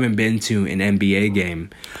 Like, I haven't been to an NBA game.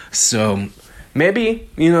 So maybe,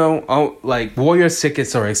 like, Warriors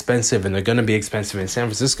tickets are expensive, and they're going to be expensive in San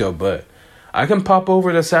Francisco, but I can pop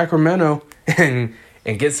over to Sacramento and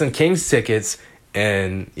get some Kings tickets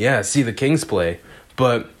and, yeah, see the Kings play.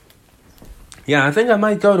 But, yeah, I think I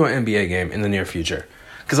might go to an NBA game in the near future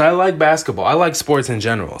because I like basketball. I like sports in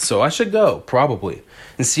general, so I should go, probably,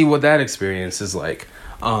 and see what that experience is like.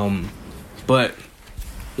 But,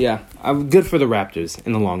 yeah, I'm good for the Raptors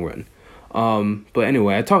in the long run. But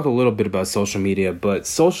anyway, I talked a little bit about social media, but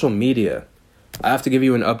social media, I have to give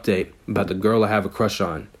you an update about the girl I have a crush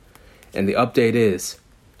on. And the update is,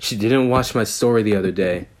 she didn't watch my story the other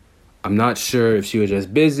day. I'm not sure if she was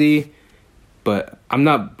just busy, but I'm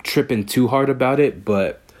not tripping too hard about it.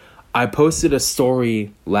 But I posted a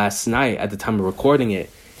story last night at the time of recording it,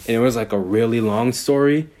 and it was like a really long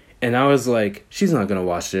story. And I was like, she's not going to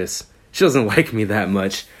watch this. She doesn't like me that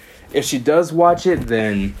much. If she does watch it,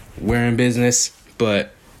 then we're in business.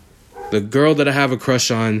 But the girl that I have a crush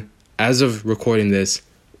on, as of recording this,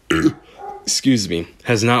 excuse me,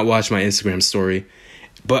 has not watched my Instagram story.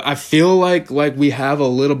 But I feel like we have a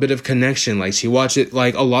little bit of connection. Like, she watch it,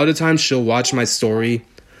 like, a lot of times she'll watch my story,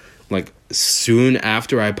 like, soon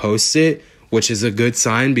after I post it, which is a good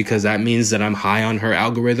sign because that means that I'm high on her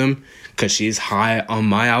algorithm because she's high on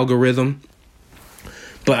my algorithm.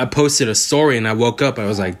 But I posted a story and I woke up and I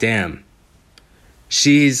was like, damn,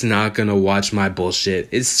 she's not going to watch my bullshit.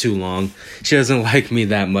 It's too long. She doesn't like me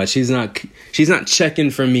that much. She's not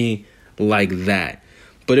checking for me like that.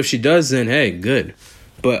 But if she does, then hey, good.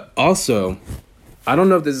 But also, I don't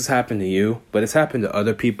know if this has happened to you, but it's happened to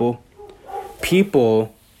other people.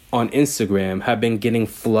 People on Instagram have been getting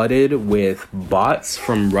flooded with bots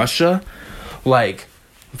from Russia. Like,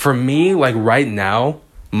 for me, like, right now,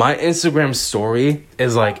 my Instagram story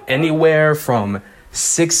is like anywhere from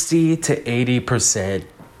 60 to 80%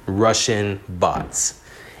 Russian bots.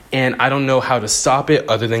 And I don't know how to stop it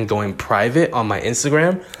other than going private on my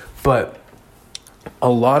Instagram. But a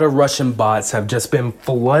lot of Russian bots have just been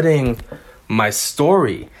flooding my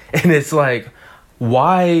story. And it's like,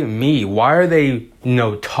 why me? Why are they,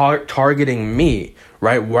 targeting me,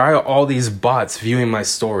 right? Why are all these bots viewing my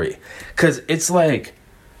story? Because it's like,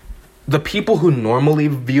 the people who normally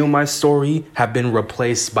view my story have been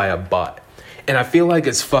replaced by a bot. And I feel like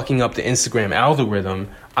it's fucking up the Instagram algorithm.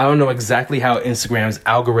 I don't know exactly how Instagram's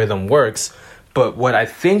algorithm works, but what I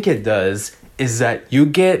think it does is that you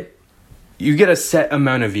get a set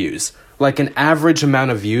amount of views, like an average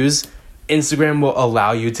amount of views, Instagram will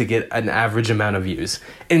allow you to get an average amount of views.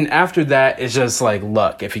 And after that, it's just like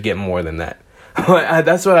luck if you get more than that.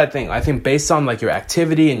 That's what I think. I think based on like your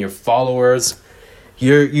activity and your followers,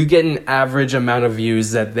 you get an average amount of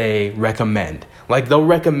views that they recommend. Like they'll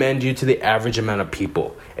recommend you to the average amount of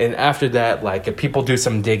people. And after that, like if people do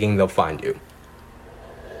some digging, they'll find you.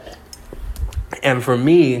 And for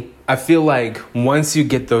me, I feel like once you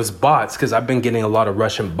get those bots, because I've been getting a lot of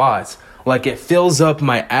Russian bots, like it fills up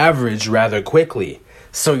my average rather quickly.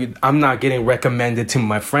 So I'm not getting recommended to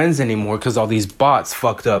my friends anymore because all these bots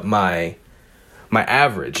fucked up my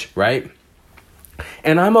average, right?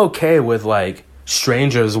 And I'm okay with like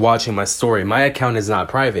strangers watching my story. My account is not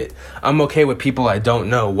private. I'm okay with people I don't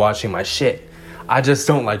know watching my shit. I just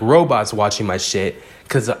don't like robots watching my shit.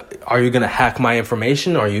 Because are you going to hack my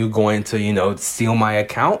information? Are you going to, steal my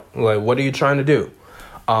account? Like, what are you trying to do?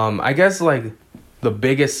 I guess, like, the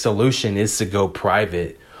biggest solution is to go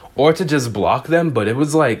private or to just block them. But it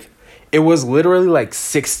was literally like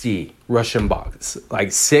 60 Russian bots,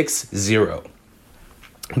 like 60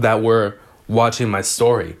 that were watching my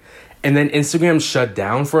story. And then Instagram shut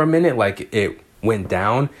down for a minute, like it went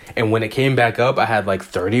down. And when it came back up, I had like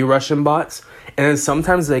 30 Russian bots. And then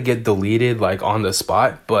sometimes they get deleted like on the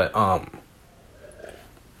spot, but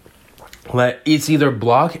it's either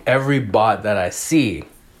block every bot that I see,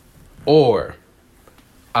 or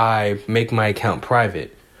I make my account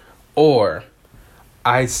private, or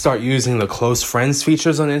I start using the close friends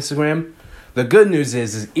features on Instagram. The good news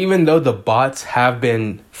is even though the bots have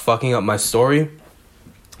been fucking up my story,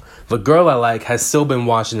 the girl I like has still been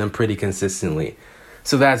watching them pretty consistently.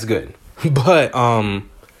 So that's good. But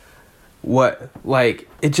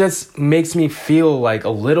it just makes me feel like a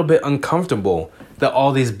little bit uncomfortable that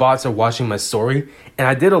all these bots are watching my story. And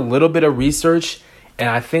I did a little bit of research, and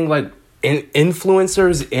I think like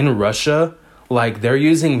influencers in Russia, like they're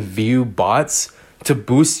using view bots to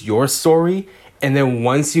boost your story. And then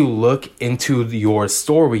once you look into your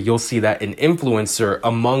story, you'll see that an influencer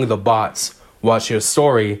among the bots watch your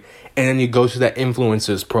story. And then you go to that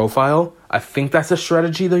influencer's profile. I think that's a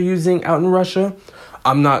strategy they're using out in Russia.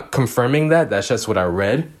 I'm not confirming that. That's just what I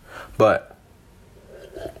read. But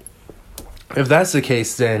if that's the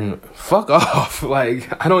case, then fuck off.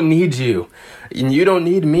 Like, I don't need you. And you don't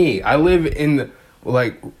need me. I live in,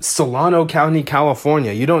 like, Solano County,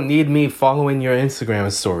 California. You don't need me following your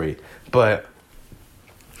Instagram story. But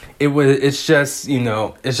it's just,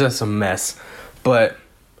 it's just a mess. But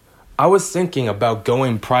I was thinking about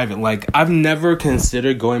going private. Like, I've never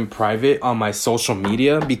considered going private on my social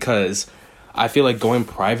media because I feel like going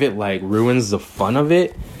private, like, ruins the fun of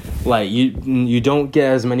it. Like, you don't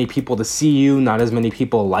get as many people to see you, not as many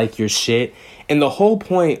people like your shit. And the whole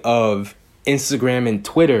point of Instagram and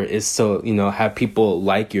Twitter is to, have people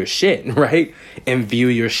like your shit, right? And view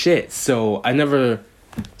your shit. So I never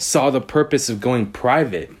saw the purpose of going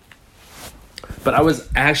private. But I was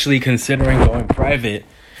actually considering going private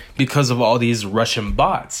because of all these Russian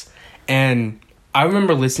bots. And I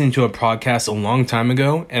remember listening to a podcast a long time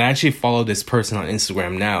ago, and I actually follow this person on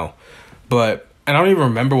Instagram now. But I don't even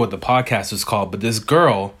remember what the podcast was called, but this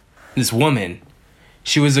woman,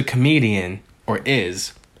 she was a comedian, or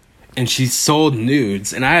is, and she sold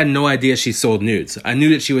nudes, and I had no idea she sold nudes. I knew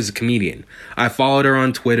that she was a comedian. I followed her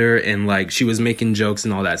on Twitter, and, like, she was making jokes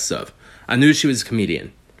and all that stuff. I knew she was a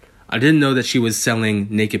comedian. I didn't know that she was selling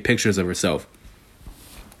naked pictures of herself.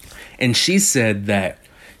 And she said that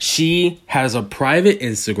she has a private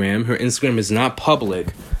Instagram. Her Instagram is not public,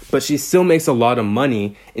 but she still makes a lot of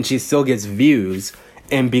money and she still gets views.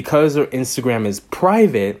 And because her Instagram is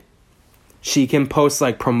private, she can post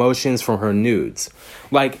like promotions from her nudes.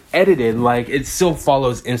 Like edited, like it still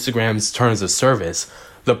follows Instagram's terms of service.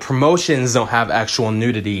 The promotions don't have actual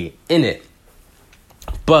nudity in it.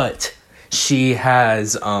 But she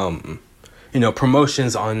has,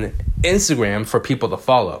 promotions on Instagram for people to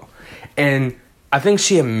follow. And I think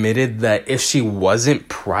she admitted that if she wasn't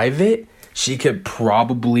private, she could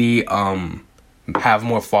probably have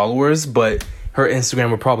more followers, but her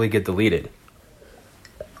Instagram would probably get deleted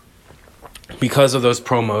because of those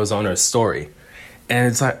promos on her story. And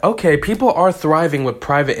it's like, okay, people are thriving with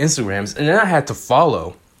private Instagrams. And then I had to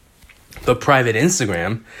follow the private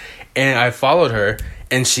Instagram, and I followed her,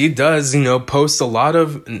 and she does, post a lot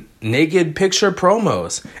of naked picture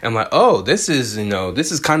promos. And I'm like, oh, this is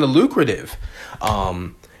kind of lucrative.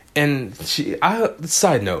 And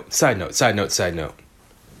side note.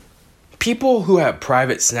 People who have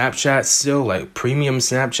private Snapchats still, like premium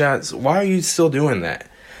Snapchats, why are you still doing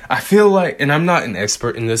that? I feel like, and I'm not an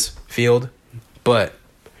expert in this field, but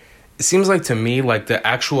it seems like to me, like the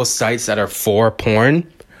actual sites that are for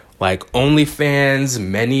porn like OnlyFans,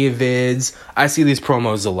 ManyVids. I see these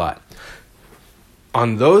promos a lot.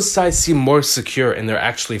 On those sites seem more secure and they're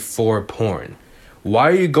actually for porn. Why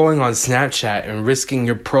are you going on Snapchat and risking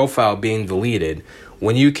your profile being deleted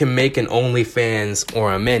when you can make an OnlyFans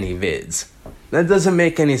or a ManyVids? That doesn't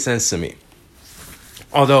make any sense to me.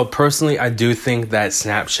 Although personally, I do think that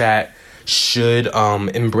Snapchat should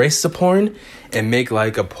embrace the porn and make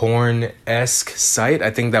like a porn-esque site.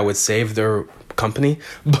 I think that would save their company.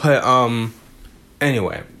 But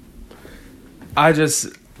anyway,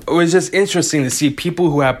 it was just interesting to see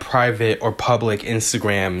people who have private or public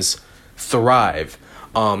Instagrams thrive.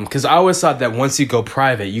 Because I always thought that once you go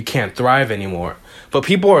private, you can't thrive anymore. But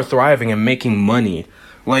people are thriving and making money.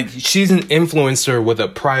 Like, she's an influencer with a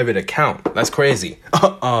private account. That's crazy.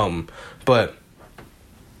 But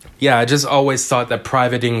yeah, I just always thought that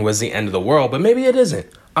privating was the end of the world. But maybe it isn't.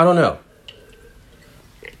 I don't know.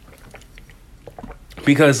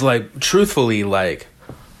 Because, like, truthfully, like,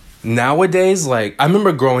 nowadays, like, I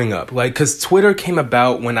remember growing up, like, because Twitter came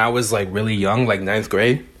about when I was, like, really young, like, 9th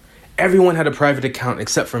grade. Everyone had a private account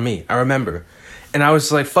except for me, I remember. And I was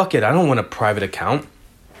just like, fuck it, I don't want a private account.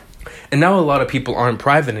 And now a lot of people aren't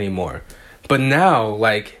private anymore. But now,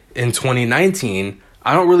 like, in 2019,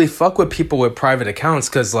 I don't really fuck with people with private accounts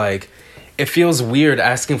because, like, it feels weird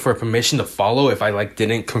asking for permission to follow if I, like,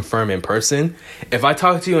 didn't confirm in person. If I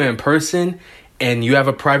talk to you in person and you have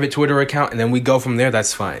a private Twitter account and then we go from there,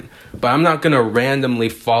 that's fine. But I'm not going to randomly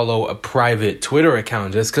follow a private Twitter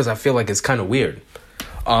account just because I feel like it's kind of weird.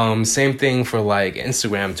 Same thing for, like,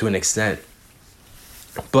 Instagram to an extent.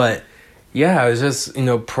 But yeah, it's just,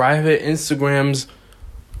 private Instagrams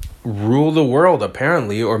rule the world,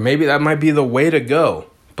 apparently. Or maybe that might be the way to go.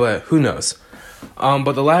 But who knows?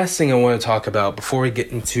 But the last thing I want to talk about before we get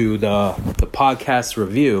into the podcast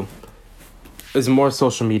review is more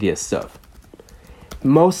social media stuff.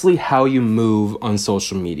 Mostly how you move on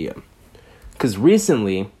social media. Because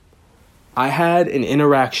recently, I had an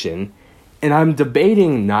interaction, and I'm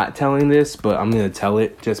debating not telling this, but I'm going to tell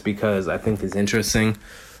it just because I think it's interesting.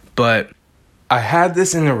 But I had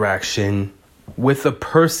this interaction with a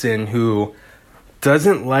person who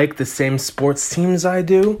doesn't like the same sports teams I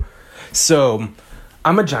do. So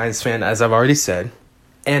I'm a Giants fan, as I've already said.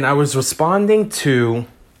 And I was responding to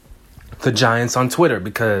the Giants on Twitter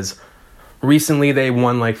because recently they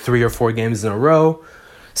won like 3 or 4 games in a row.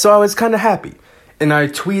 So I was kind of happy. And I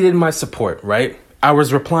tweeted my support, right? I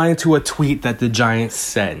was replying to a tweet that the Giants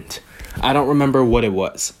sent. I don't remember what it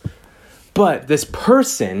was. But this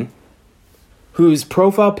person whose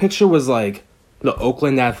profile picture was like the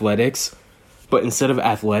Oakland Athletics, but instead of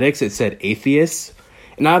athletics, it said atheists.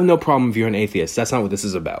 And I have no problem if you're an atheist. That's not what this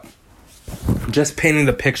is about. I'm just painting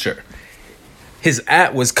the picture. His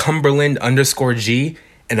 @ was Cumberland_G,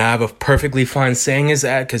 and I have a perfectly fine saying his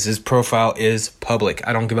 @ because his profile is public.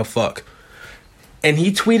 I don't give a fuck. And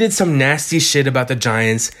he tweeted some nasty shit about the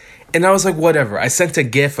Giants, and I was like, whatever. I sent a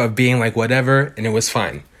gif of being like, whatever, and it was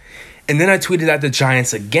fine. And then I tweeted at the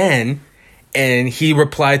Giants again, and he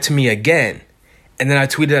replied to me again. And then I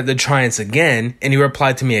tweeted at the Giants again, and he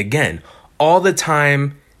replied to me again. All the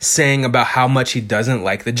time saying about how much he doesn't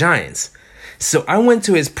like the Giants. So I went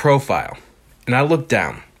to his profile, and I looked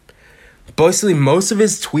down. Basically, most of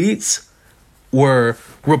his tweets were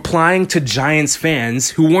replying to Giants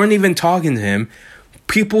fans who weren't even talking to him.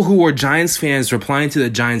 People who were Giants fans replying to the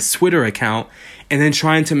Giants Twitter account and then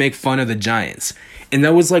trying to make fun of the Giants. And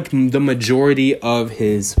that was like the majority of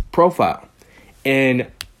his profile. And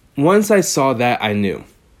once I saw that, I knew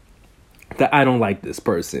that I don't like this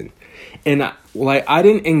person. And I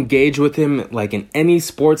didn't engage with him like in any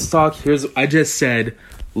sports talk. I just said,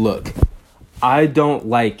 look, I don't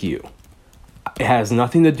like you. It has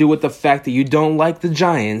nothing to do with the fact that you don't like the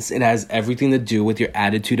Giants. It has everything to do with your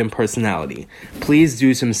attitude and personality. Please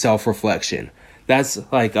do some self-reflection. That's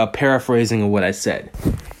like a paraphrasing of what I said.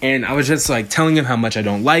 And I was just like telling him how much I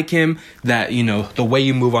don't like him, that, the way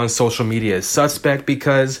you move on social media is suspect,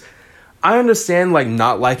 because I understand like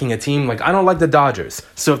not liking a team. Like, I don't like the Dodgers.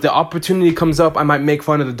 So if the opportunity comes up, I might make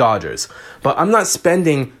fun of the Dodgers. But I'm not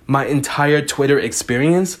spending my entire Twitter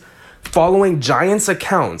experience following Giants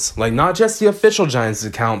accounts, like not just the official Giants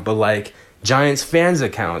account, but like Giants fans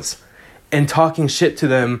accounts, and talking shit to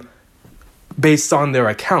them based on their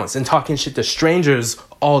accounts and talking shit to strangers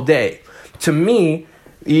all day. To me,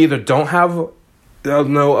 you either don't have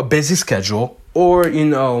a busy schedule, or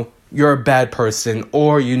you're a bad person,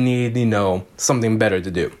 or you need something better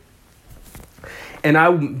to do. And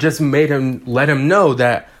I just let him know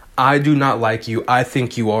that I do not like you. I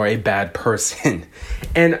think you are a bad person.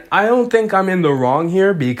 And I don't think I'm in the wrong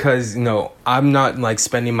here because, I'm not like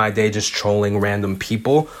spending my day just trolling random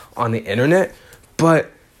people on the internet.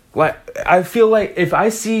 But like, I feel like if I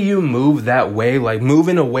see you move that way, like move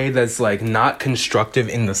in a way that's like not constructive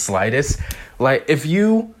in the slightest, like if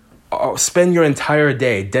you spend your entire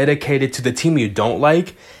day dedicated to the team you don't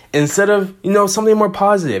like, instead of, something more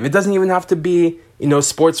positive, it doesn't even have to be,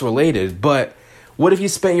 sports related, but what if you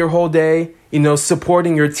spent your whole day,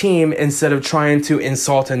 supporting your team instead of trying to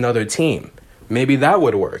insult another team? Maybe that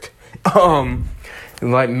would work.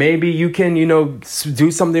 Like maybe you can,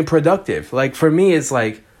 do something productive. Like for me, it's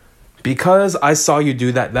like, because I saw you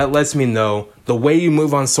do that, that lets me know the way you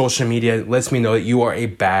move on social media lets me know that you are a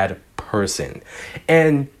bad person.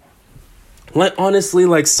 And like honestly,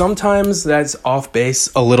 like sometimes that's off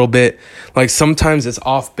base a little bit. Like sometimes it's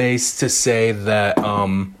off base to say that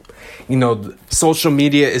social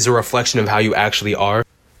media is a reflection of how you actually are.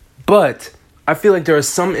 But I feel like there are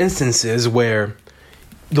some instances where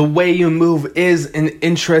the way you move is an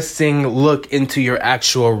interesting look into your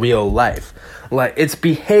actual real life. Like it's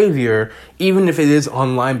behavior, even if it is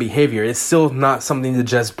online behavior, it's still not something to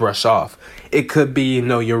just brush off. It could be,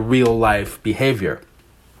 your real life behavior.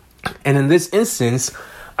 And in this instance,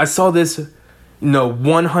 I saw this,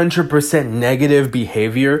 100% negative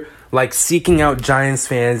behavior, like seeking out Giants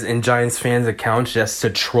fans and Giants fans' accounts just to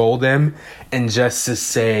troll them and just to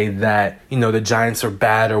say that, the Giants are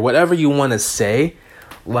bad or whatever you want to say.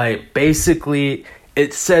 Like, basically,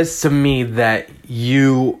 it says to me that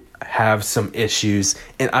you have some issues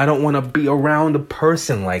and I don't want to be around a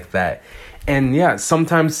person like that. And yeah,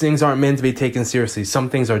 sometimes things aren't meant to be taken seriously. Some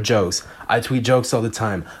things are jokes. I tweet jokes all the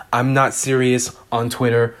time. I'm not serious on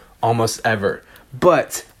Twitter almost ever.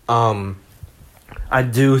 But I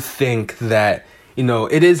do think that,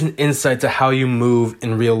 it is an insight to how you move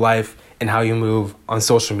in real life and how you move on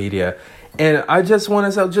social media. And I just want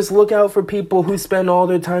to say, just look out for people who spend all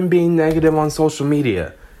their time being negative on social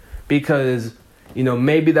media. Because,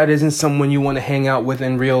 maybe that isn't someone you want to hang out with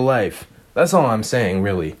in real life. That's all I'm saying,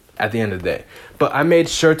 really, at the end of the day. But I made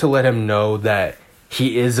sure to let him know that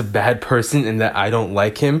he is a bad person and that I don't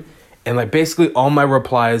like him. And, like, basically all my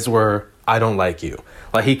replies were, I don't like you.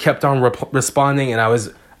 Like, he kept on responding, and I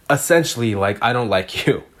was essentially like, I don't like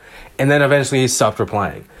you. And then eventually he stopped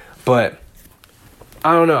replying. But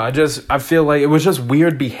I don't know. I feel like it was just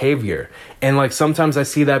weird behavior. And like sometimes I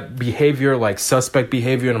see that behavior, like suspect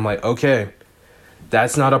behavior, and I'm like, okay,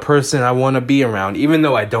 that's not a person I want to be around, even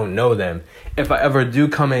though I don't know them. If I ever do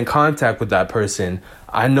come in contact with that person,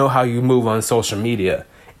 I know how you move on social media,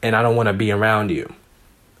 and I don't want to be around you.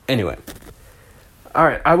 Anyway. All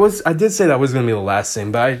right, I did say that was going to be the last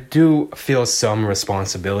thing, but I do feel some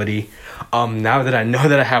responsibility now that I know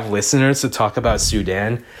that I have listeners to talk about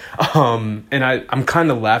Sudan. And I'm kind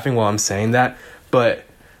of laughing while I'm saying that, but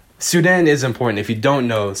Sudan is important. If you don't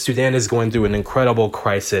know, Sudan is going through an incredible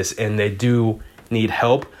crisis and they do need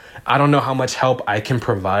help. I don't know how much help I can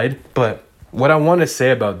provide, but what I want to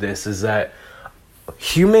say about this is that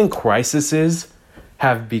human crises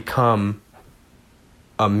have become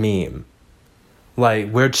a meme.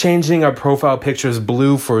 Like, we're changing our profile pictures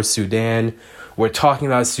blue for Sudan. We're talking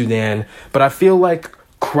about Sudan. But I feel like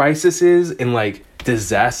crises and, like,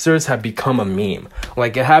 disasters have become a meme.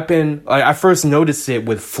 Like, it happened... Like, I first noticed it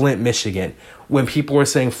with Flint, Michigan, when people were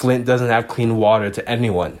saying Flint doesn't have clean water to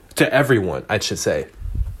anyone. To everyone, I should say.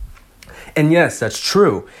 And yes, that's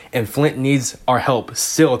true. And Flint needs our help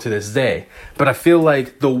still to this day. But I feel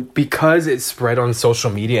like because it spread on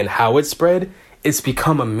social media and how it spread, it's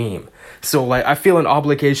become a meme. So, like, I feel an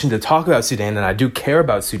obligation to talk about Sudan, and I do care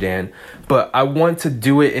about Sudan, but I want to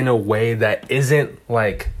do it in a way that isn't,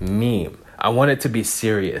 like, meme. I want it to be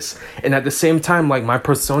serious. And at the same time, like, my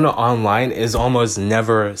persona online is almost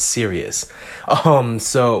never serious.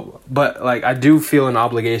 But, like, I do feel an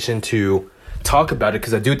obligation to talk about it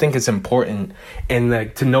because I do think it's important and,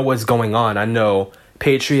 like, to know what's going on. I know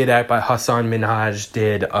Patriot Act by Hassan Minhaj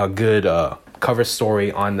did a good cover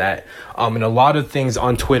story on that. And a lot of things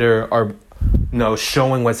on Twitter are,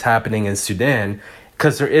 showing what's happening in Sudan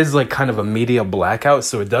because there is like kind of a media blackout.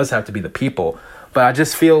 So it does have to be the people. But I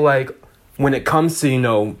just feel like when it comes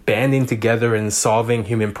to, banding together and solving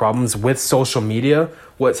human problems with social media,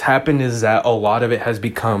 what's happened is that a lot of it has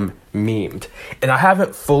become memed. And I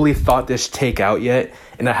haven't fully thought this take out yet.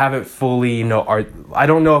 And I haven't fully, I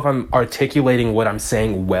don't know if I'm articulating what I'm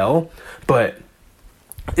saying well, but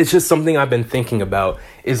it's just something I've been thinking about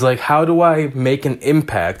is like, how do I make an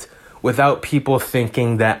impact without people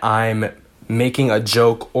thinking that I'm making a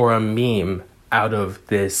joke or a meme out of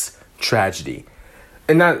this tragedy?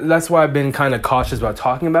 And that's why I've been kind of cautious about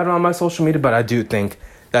talking about it on my social media, but I do think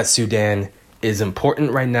that Sudan is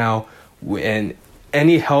important right now, and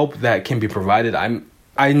any help that can be provided, I'm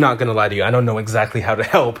not going to lie to you, I don't know exactly how to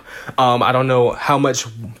help. I don't know how much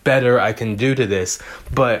better I can do to this,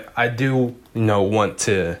 but I do, want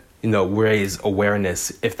to, raise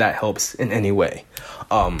awareness if that helps in any way.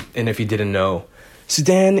 And if you didn't know,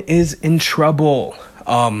 Sudan is in trouble.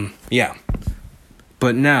 Yeah.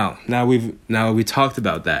 But now we talked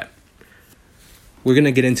about that, we're going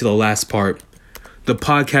to get into the last part, the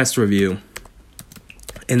podcast review.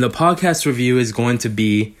 And the podcast review is going to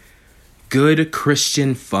be Good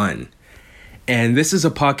Christian Fun. And this is a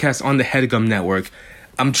podcast on the HeadGum Network.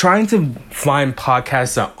 I'm trying to find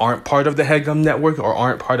podcasts that aren't part of the HeadGum Network or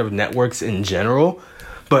aren't part of networks in general.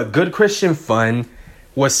 But Good Christian Fun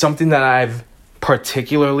was something that I've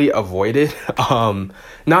particularly avoided.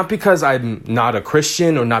 Not because I'm not a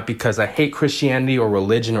Christian or not because I hate Christianity or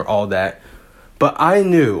religion or all that. But I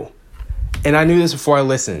knew this before I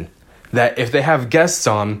listened, that if they have guests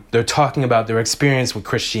on, they're talking about their experience with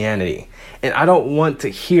Christianity. And I don't want to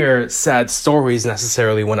hear sad stories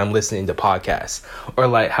necessarily when I'm listening to podcasts, or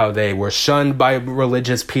like how they were shunned by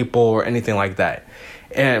religious people or anything like that.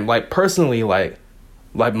 And like personally, like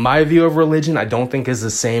my view of religion, I don't think is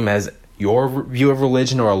the same as your view of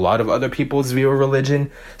religion or a lot of other people's view of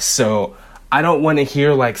religion. So I don't want to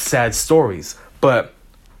hear like sad stories, but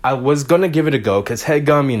I was going to give it a go because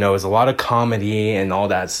HeadGum, is a lot of comedy and all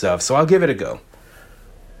that stuff. So I'll give it a go.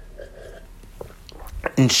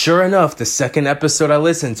 And sure enough, the second episode I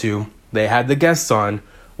listened to, they had the guests on.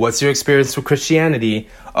 What's your experience with Christianity?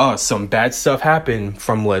 Oh, some bad stuff happened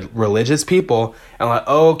from religious people. And I'm like,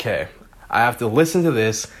 okay, I have to listen to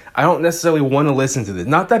this. I don't necessarily want to listen to this.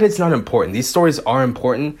 Not that it's not important. These stories are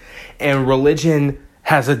important. And religion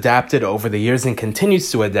has adapted over the years and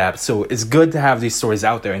continues to adapt. So it's good to have these stories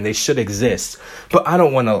out there and they should exist. But I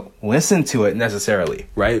don't want to listen to it necessarily,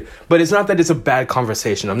 right? But it's not that it's a bad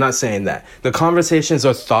conversation. I'm not saying that. The conversations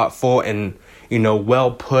are thoughtful and,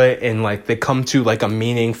 well put, and like they come to like a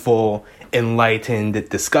meaningful, enlightened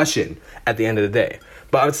discussion at the end of the day.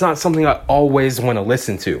 But it's not something I always want to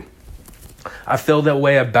listen to. I feel that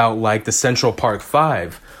way about like the Central Park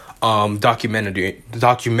 5 documentary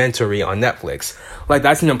on Netflix. Like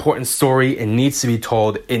that's an important story. It needs to be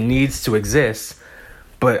told. It needs to exist.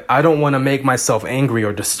 But I don't want to make myself angry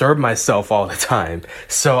or disturb myself all the time.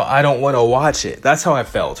 So I don't want to watch it. That's how I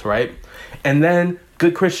felt, right? And then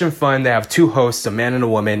Good Christian Fun, they have two hosts, a man and a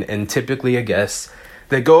woman, and typically a guest.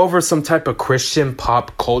 They go over some type of Christian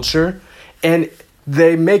pop culture, and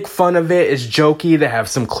they make fun of it. It's jokey. They have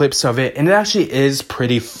some clips of it, and it actually is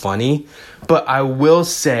pretty funny. But I will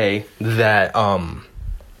say that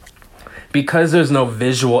because there's no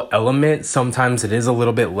visual element, sometimes it is a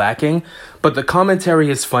little bit lacking. But the commentary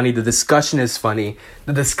is funny. The discussion is funny.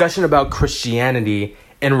 The discussion about Christianity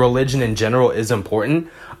and religion in general is important.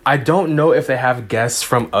 I don't know if they have guests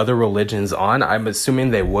from other religions on. I'm assuming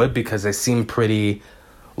they would because they seem pretty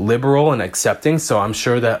liberal and accepting. So I'm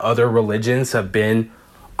sure that other religions have been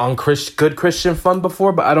on Good Christian Fun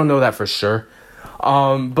before, but I don't know that for sure.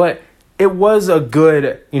 But it was a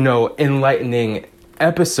good, enlightening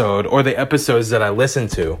episode, or the episodes that I listened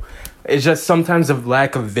to. It's just sometimes the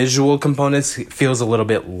lack of visual components feels a little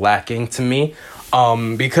bit lacking to me.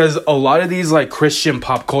 Because a lot of these like Christian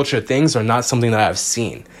pop culture things are not something that I've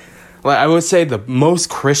seen. Like I would say the most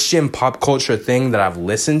Christian pop culture thing that I've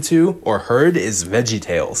listened to or heard is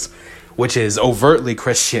VeggieTales, which is overtly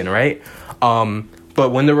Christian, right?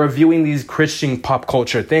 But when they're reviewing these Christian pop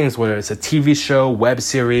culture things, whether it's a TV show, web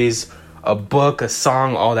series, a book, a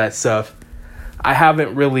song, all that stuff, I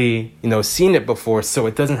haven't really, seen it before, so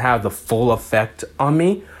it doesn't have the full effect on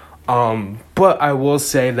me. But I will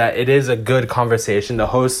say that it is a good conversation. The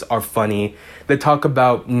hosts are funny. They talk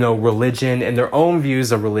about, religion and their own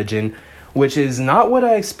views of religion, which is not what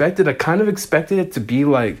I expected. I kind of expected it to be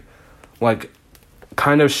like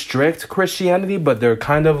kind of strict Christianity, but they're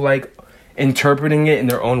kind of like interpreting it in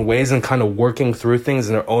their own ways and kind of working through things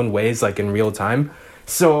in their own ways, like in real time.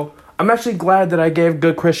 So I'm actually glad that I gave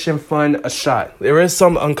Good Christian Fun a shot. There is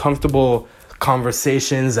some uncomfortable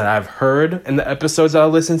conversations that I've heard in the episodes that I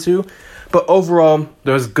listened to, but overall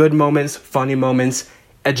there's good moments, funny moments,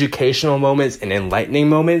 educational moments, and enlightening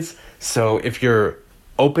moments. So if you're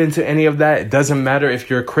open to any of that, it doesn't matter if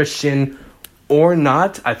you're a Christian or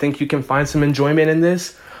not, I think you can find some enjoyment in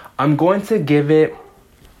this. I'm going to give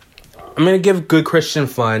Good Christian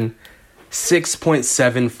Fun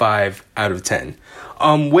 6.75 out of 10,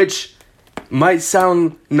 which Might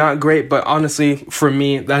sound not great, but honestly, for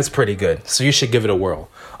me, that's pretty good. So you should give it a whirl.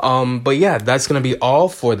 But yeah, that's going to be all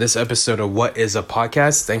for this episode of What is a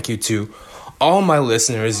Podcast. Thank you to all my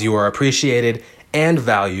listeners. You are appreciated and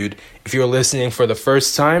valued. If you're listening for the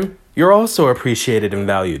first time, you're also appreciated and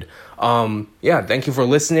valued. Yeah, thank you for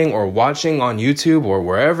listening or watching on YouTube or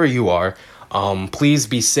wherever you are. Please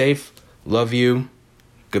be safe. Love you.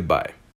 Goodbye.